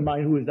friend of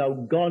mine who is now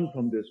gone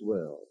from this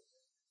world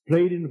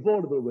played in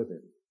vaudeville with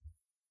him.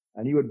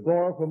 And he would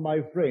borrow from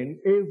my friend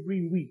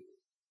every week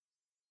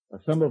a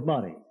sum of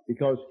money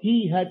because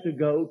he had to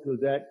go to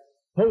that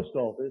post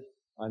office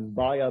and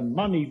buy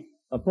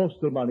a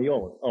postal money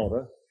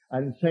order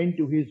and send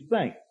to his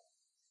bank.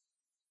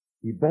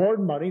 He borrowed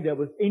money that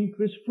was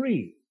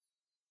interest-free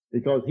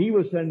because he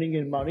was sending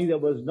in money that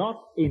was not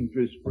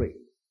interest-free.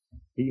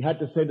 He had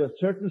to send a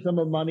certain sum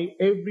of money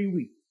every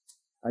week,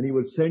 and he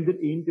would send it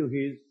into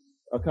his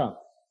account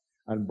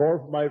and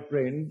borrow from my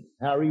friend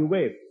Harry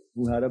Webb,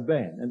 who had a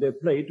band, and they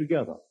played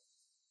together.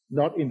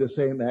 Not in the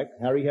same act.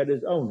 Harry had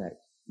his own act.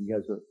 He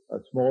has a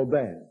small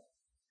band.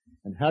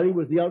 And Harry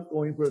was the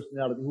outgoing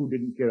personality who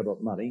didn't care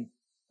about money,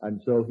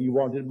 and so he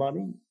wanted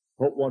money.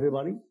 Hope wanted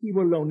money. He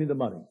would loan him the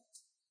money.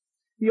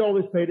 He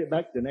always paid it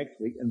back the next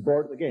week and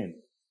borrowed it again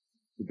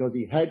because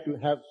he had to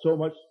have so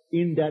much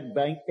in that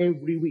bank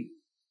every week.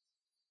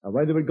 And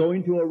when they would go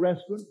into a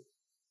restaurant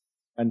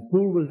and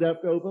food was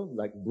left over,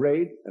 like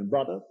bread and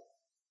butter,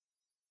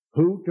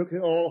 who took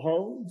it all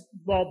home?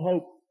 Bob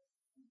Hope.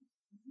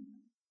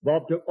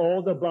 Bob took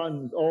all the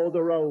buns, all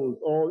the rolls,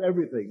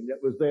 everything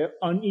that was there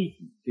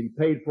uneaten. He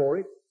paid for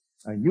it,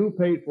 and you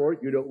paid for it.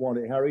 You don't want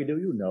it, Harry, do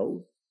you?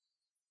 No.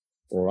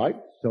 All right,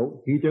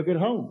 so he took it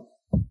home.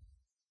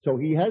 So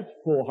he has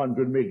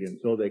 400 million,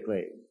 so they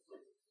claim.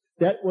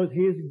 That was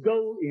his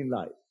goal in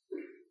life.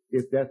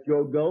 If that's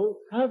your goal,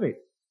 have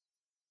it.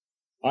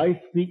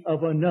 I speak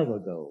of another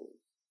goal.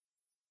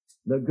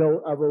 The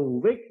goal of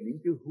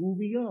awakening to who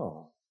we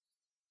are.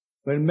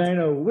 When man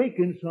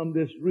awakens from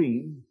this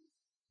dream,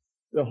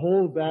 the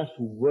whole vast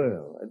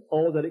world and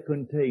all that it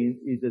contains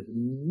is as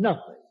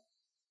nothing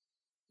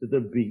to the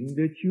being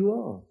that you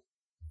are.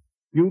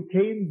 You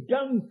came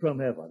down from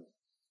heaven,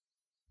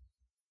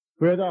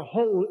 where the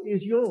whole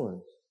is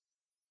yours.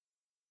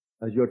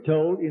 As you're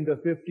told in the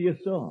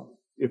 50th Psalm,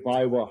 if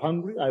I were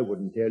hungry, I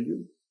wouldn't tell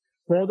you,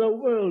 for the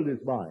world is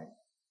mine,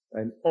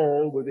 and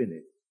all within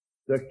it.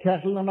 The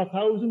cattle on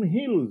 1,000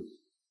 hills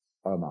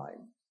are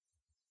mine.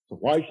 So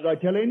why should I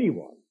tell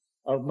anyone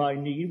of my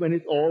need when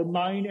it's all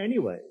mine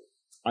anyway?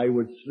 I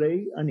would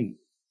slay and eat.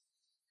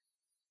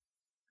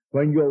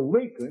 When you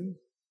awaken,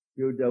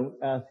 you don't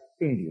ask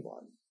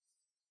anyone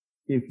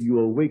if you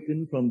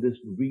awaken from this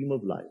dream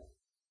of life.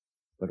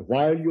 But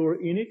while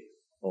you're in it,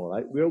 all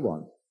right, we're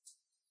one.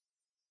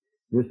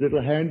 This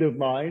little hand of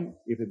mine,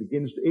 if it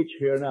begins to itch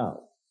here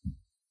now,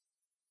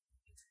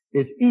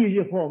 it's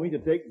easier for me to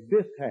take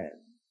this hand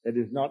that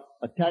is not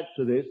attached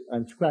to this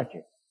and scratch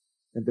it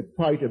than to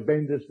try to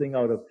bend this thing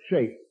out of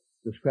shape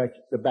to scratch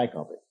the back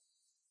of it.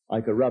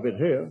 I could rub it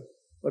here,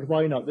 but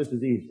why not? This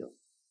is easier.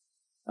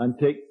 And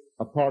take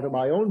a part of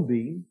my own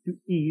being to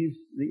ease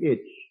the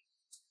itch.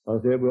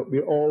 Or there will be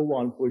all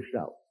one pushed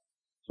out.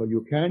 So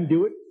you can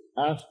do it.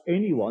 Ask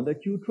anyone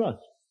that you trust.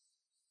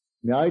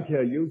 May I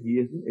tell you,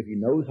 if he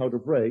knows how to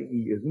pray,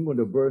 he isn't going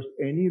to burst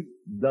any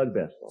blood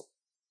vessel.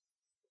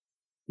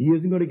 He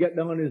isn't going to get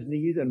down on his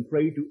knees and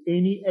pray to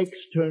any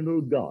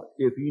external God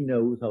if he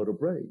knows how to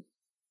pray.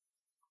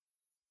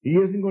 He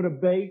isn't going to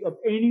beg of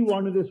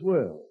anyone in this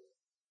world.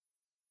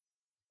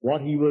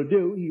 What he will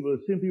do, he will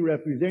simply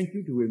represent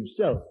you to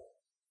himself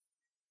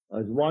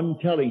as one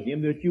telling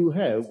him that you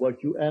have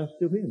what you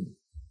asked of him.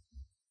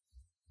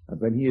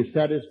 And when he is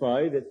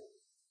satisfied that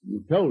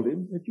you told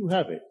him that you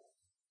have it,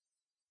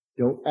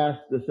 don't ask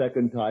the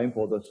second time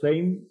for the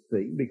same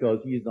thing because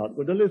he is not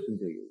going to listen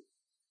to you.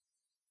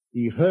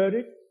 He heard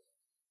it,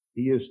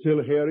 he is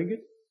still hearing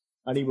it,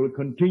 and he will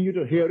continue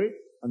to hear it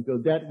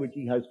until that which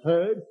he has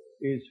heard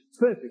is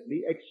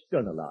perfectly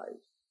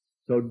externalized.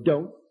 So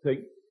don't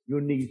think you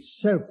need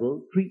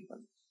several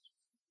treatments.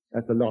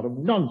 That's a lot of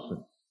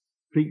nonsense.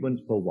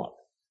 Treatments for what?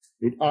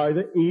 It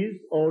either is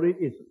or it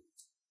isn't.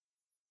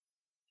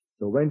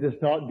 So when they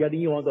start getting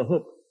you on the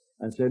hook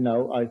and say,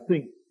 no, I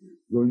think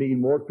you'll need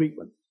more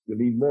treatment. You'll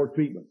need more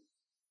treatment.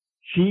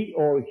 She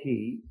or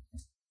he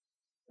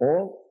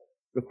or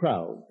the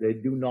crowd, they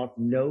do not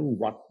know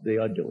what they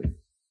are doing.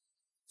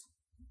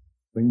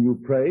 When you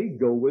pray,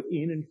 go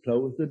within and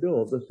close the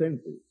door of the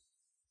senses.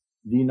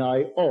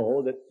 Deny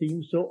all that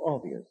seems so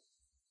obvious.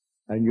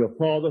 And your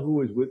Father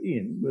who is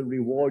within will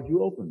reward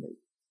you openly.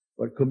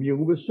 But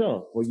commune with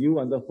self, for you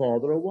and the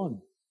Father are one.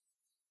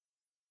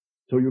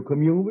 So you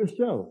commune with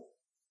self.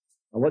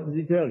 And what does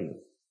he tell you?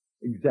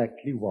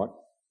 Exactly what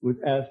was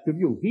asked of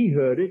you. He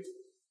heard it,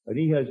 and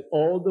he has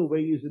all the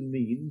ways and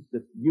means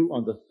that you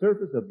on the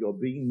surface of your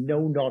being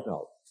know not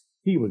of.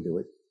 He will do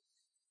it.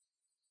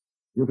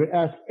 You can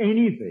ask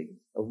anything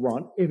of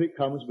one if it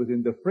comes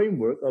within the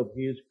framework of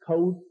his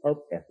code of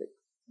ethics.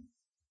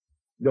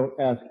 Don't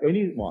ask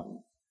anyone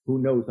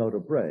who knows how to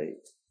pray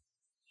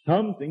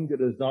something that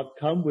does not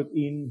come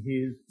within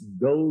his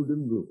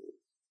golden rule.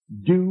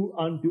 Do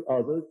unto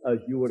others as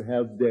you would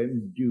have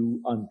them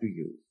do unto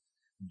you.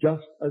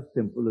 Just as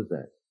simple as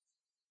that.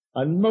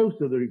 And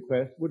most of the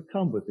requests would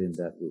come within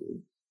that rule.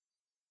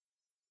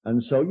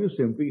 And so you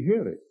simply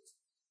hear it.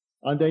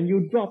 And then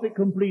you drop it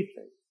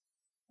completely.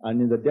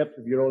 And in the depths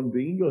of your own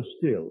being, you're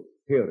still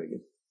hearing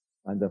it.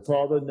 And the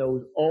Father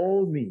knows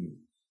all means,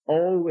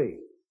 all ways.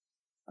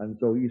 And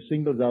so he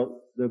singles out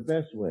the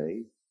best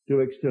way to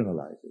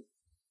externalize it.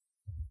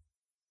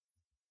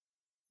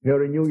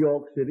 Here in New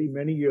York City,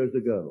 many years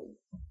ago,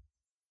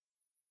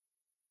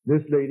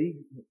 this lady,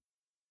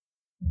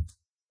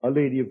 a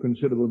lady of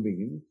considerable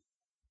means,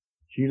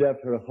 she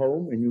left her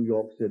home in New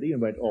York City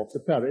and went off to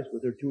Paris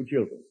with her 2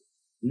 children,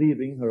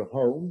 leaving her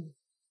home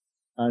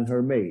and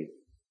her maid.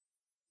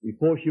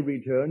 Before she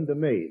returned, the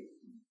maid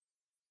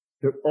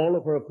took all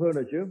of her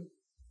furniture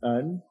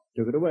and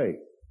took it away.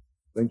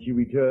 When she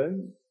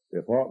returned, the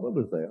apartment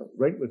was there.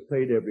 Rent was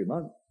paid every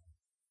month.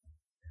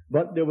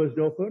 But there was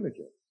no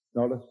furniture,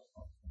 not a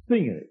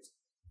thing in it.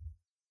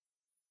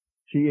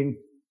 She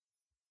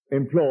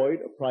employed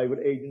a private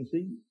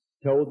agency,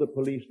 told the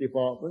police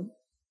department,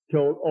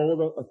 told all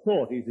the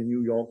authorities in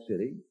New York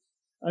City,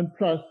 and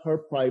plus her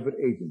private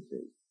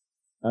agency.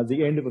 At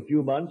the end of a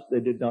few months, they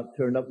did not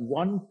turn up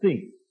one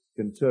thing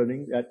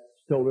concerning that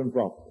stolen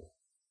property.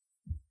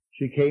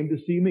 She came to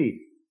see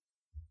me.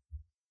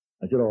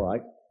 I said, all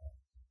right,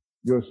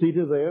 you're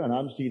seated there and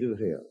I'm seated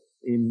here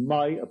in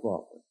my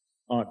apartment,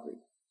 aren't we?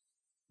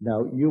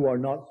 Now, you are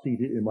not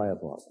seated in my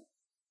apartment.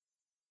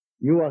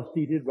 You are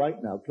seated right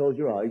now. Close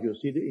your eyes. You're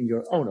seated in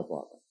your own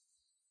apartment.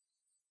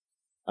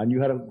 And you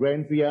had a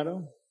grand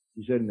piano?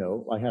 She said,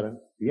 no, I had a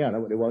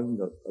piano, but it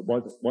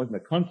wasn't a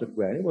concert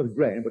grand. It was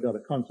grand, but not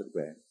a concert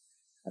grand.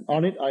 And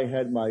on it, I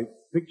had my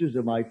pictures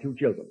of my 2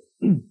 children.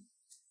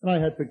 And I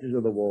had pictures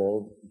of the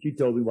wall. She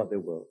told me what they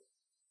were.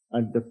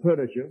 And the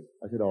furniture,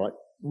 I said, all right,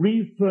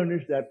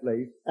 refurnish that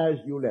place as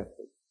you left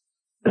it.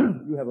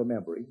 You have a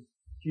memory.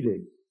 She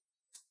did.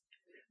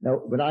 Now,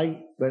 when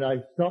I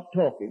stopped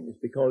talking, it's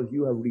because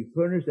you have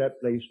refurnished that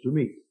place to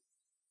me.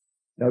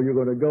 Now you're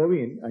going to go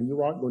in and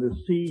you aren't going to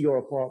see your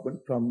apartment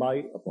from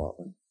my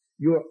apartment.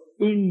 You're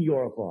in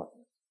your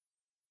apartment.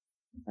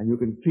 And you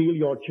can feel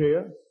your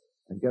chair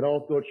and get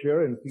off your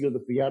chair and feel the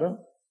piano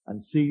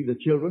and see the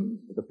children,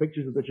 the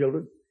pictures of the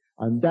children.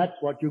 And that's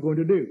what you're going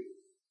to do.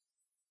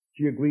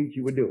 She agreed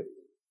she would do it.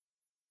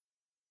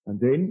 And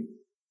then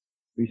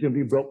we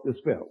simply broke the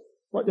spell.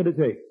 What did it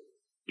take?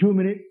 2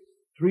 minutes?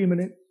 3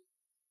 minutes?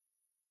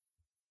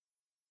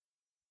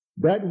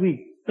 That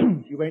week,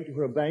 she went to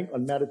her bank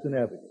on Madison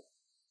Avenue.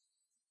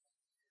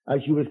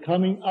 As she was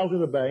coming out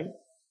of the bank,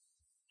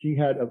 she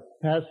had a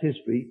past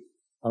history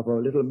of a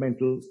little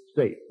mental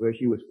state where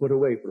she was put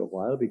away for a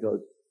while because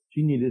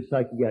she needed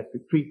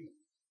psychiatric treatment.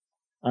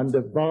 And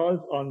the bars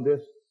on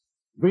this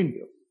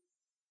window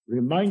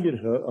reminded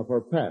her of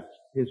her past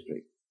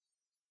history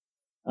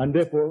and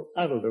therefore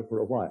addled her for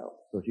a while.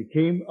 So she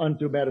came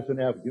onto Madison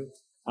Avenue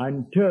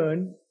and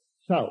turned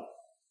south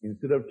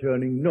instead of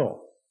turning north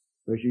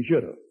where she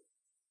should have.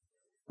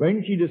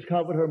 When she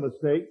discovered her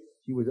mistake,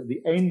 she was at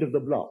the end of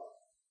the block.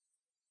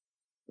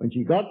 When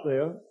she got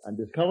there and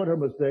discovered her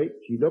mistake,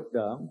 she looked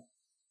down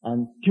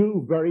and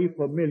 2 very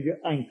familiar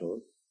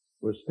ankles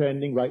were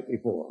standing right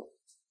before her.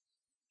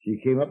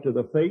 She came up to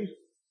the face.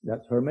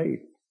 That's her maid.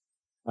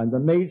 And the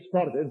maid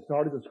spotted it and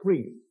started to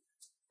scream.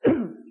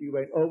 She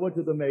went over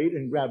to the maid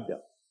and grabbed her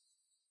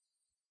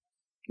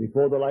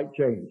before the light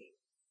changed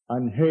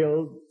and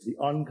hailed the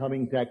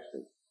oncoming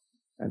taxi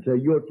and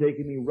said, you're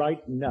taking me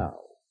right now.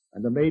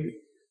 And the maid,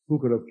 who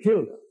could have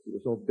killed her, she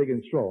was so big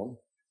and strong,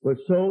 was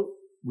so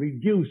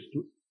reduced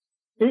to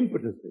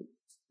impotency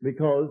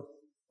because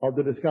of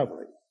the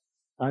discovery.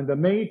 And the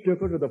maid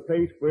took her to the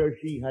place where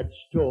she had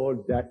stored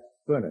that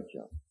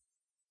furniture.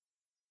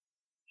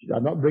 She said,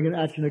 I'm not bringing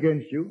action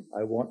against you.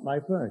 I want my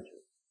furniture.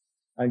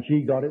 And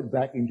she got it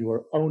back into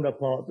her own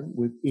apartment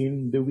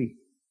within the week.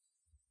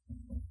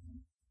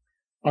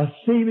 A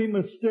seeming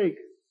mistake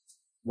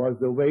was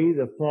the way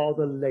the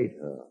Father laid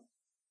her.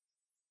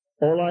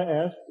 All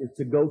I ask is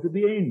to go to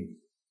the end.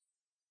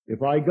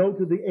 If I go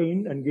to the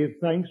end and give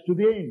thanks to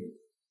the end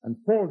and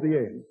for the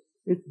end,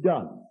 it's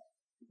done.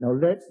 Now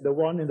let the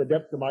one in the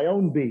depths of my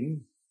own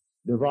being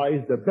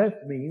devise the best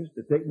means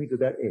to take me to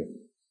that end.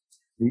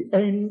 The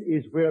end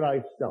is where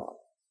I start.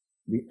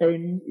 The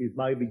end is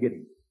my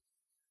beginning.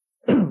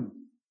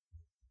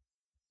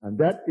 And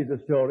that is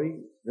a story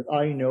that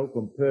I know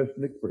from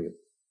personal experience.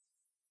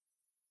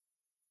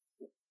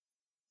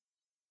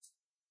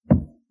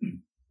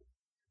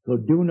 So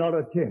do not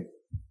attempt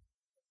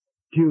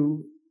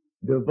to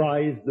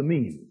devise the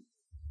means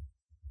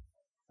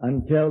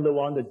and tell the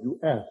one that you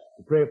ask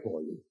to pray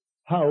for you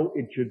how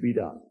it should be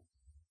done.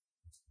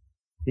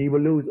 He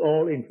will lose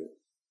all interest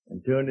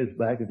and turn his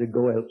back and say,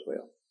 go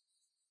elsewhere.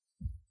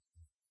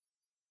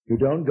 You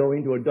don't go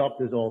into a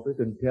doctor's office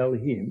and tell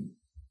him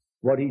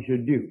what he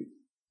should do.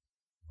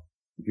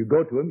 If you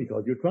go to him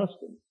because you trust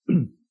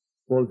him,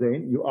 well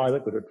then you either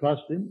got to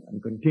trust him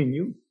and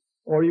continue,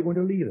 or you're going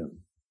to leave him.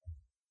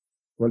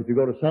 Well, if you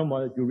go to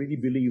someone that you really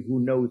believe who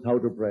knows how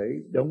to pray,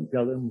 don't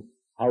tell them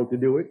how to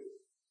do it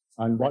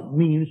and what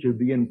means should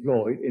be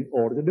employed in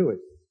order to do it.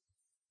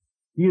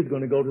 He is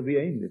going to go to the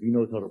end if he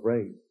knows how to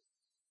pray.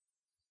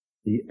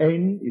 The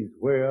end is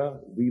where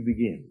we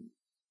begin.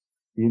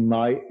 In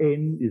my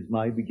end is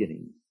my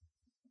beginning.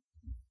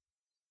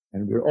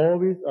 And we're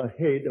always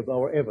ahead of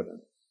our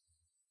evidence.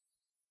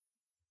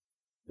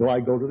 So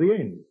I go to the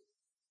end.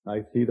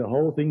 I see the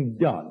whole thing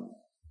done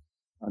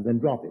and then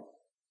drop it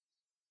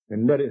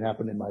and let it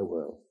happen in my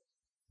world.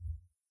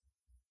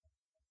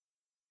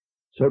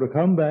 So to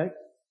come back,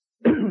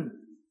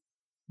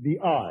 the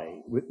I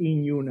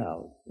within you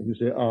now, when you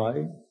say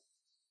I,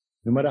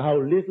 no matter how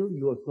little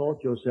you have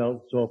thought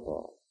yourself so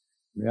far,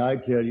 may I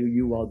tell you,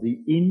 you are the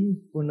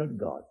infinite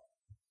God.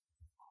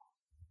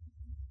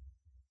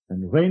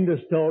 And when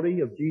the story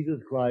of Jesus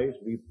Christ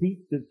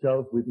repeats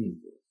itself within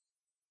you,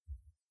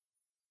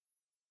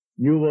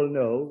 you will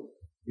know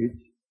it's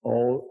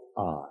all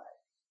I.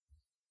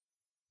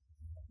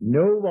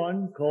 No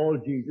one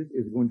called Jesus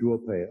is going to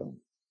appear.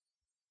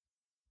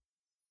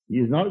 He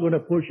is not going to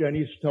push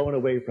any stone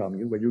away from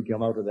you when you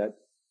come out of that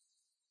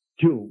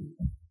tomb.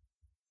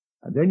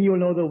 And then you'll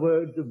know the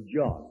words of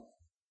John.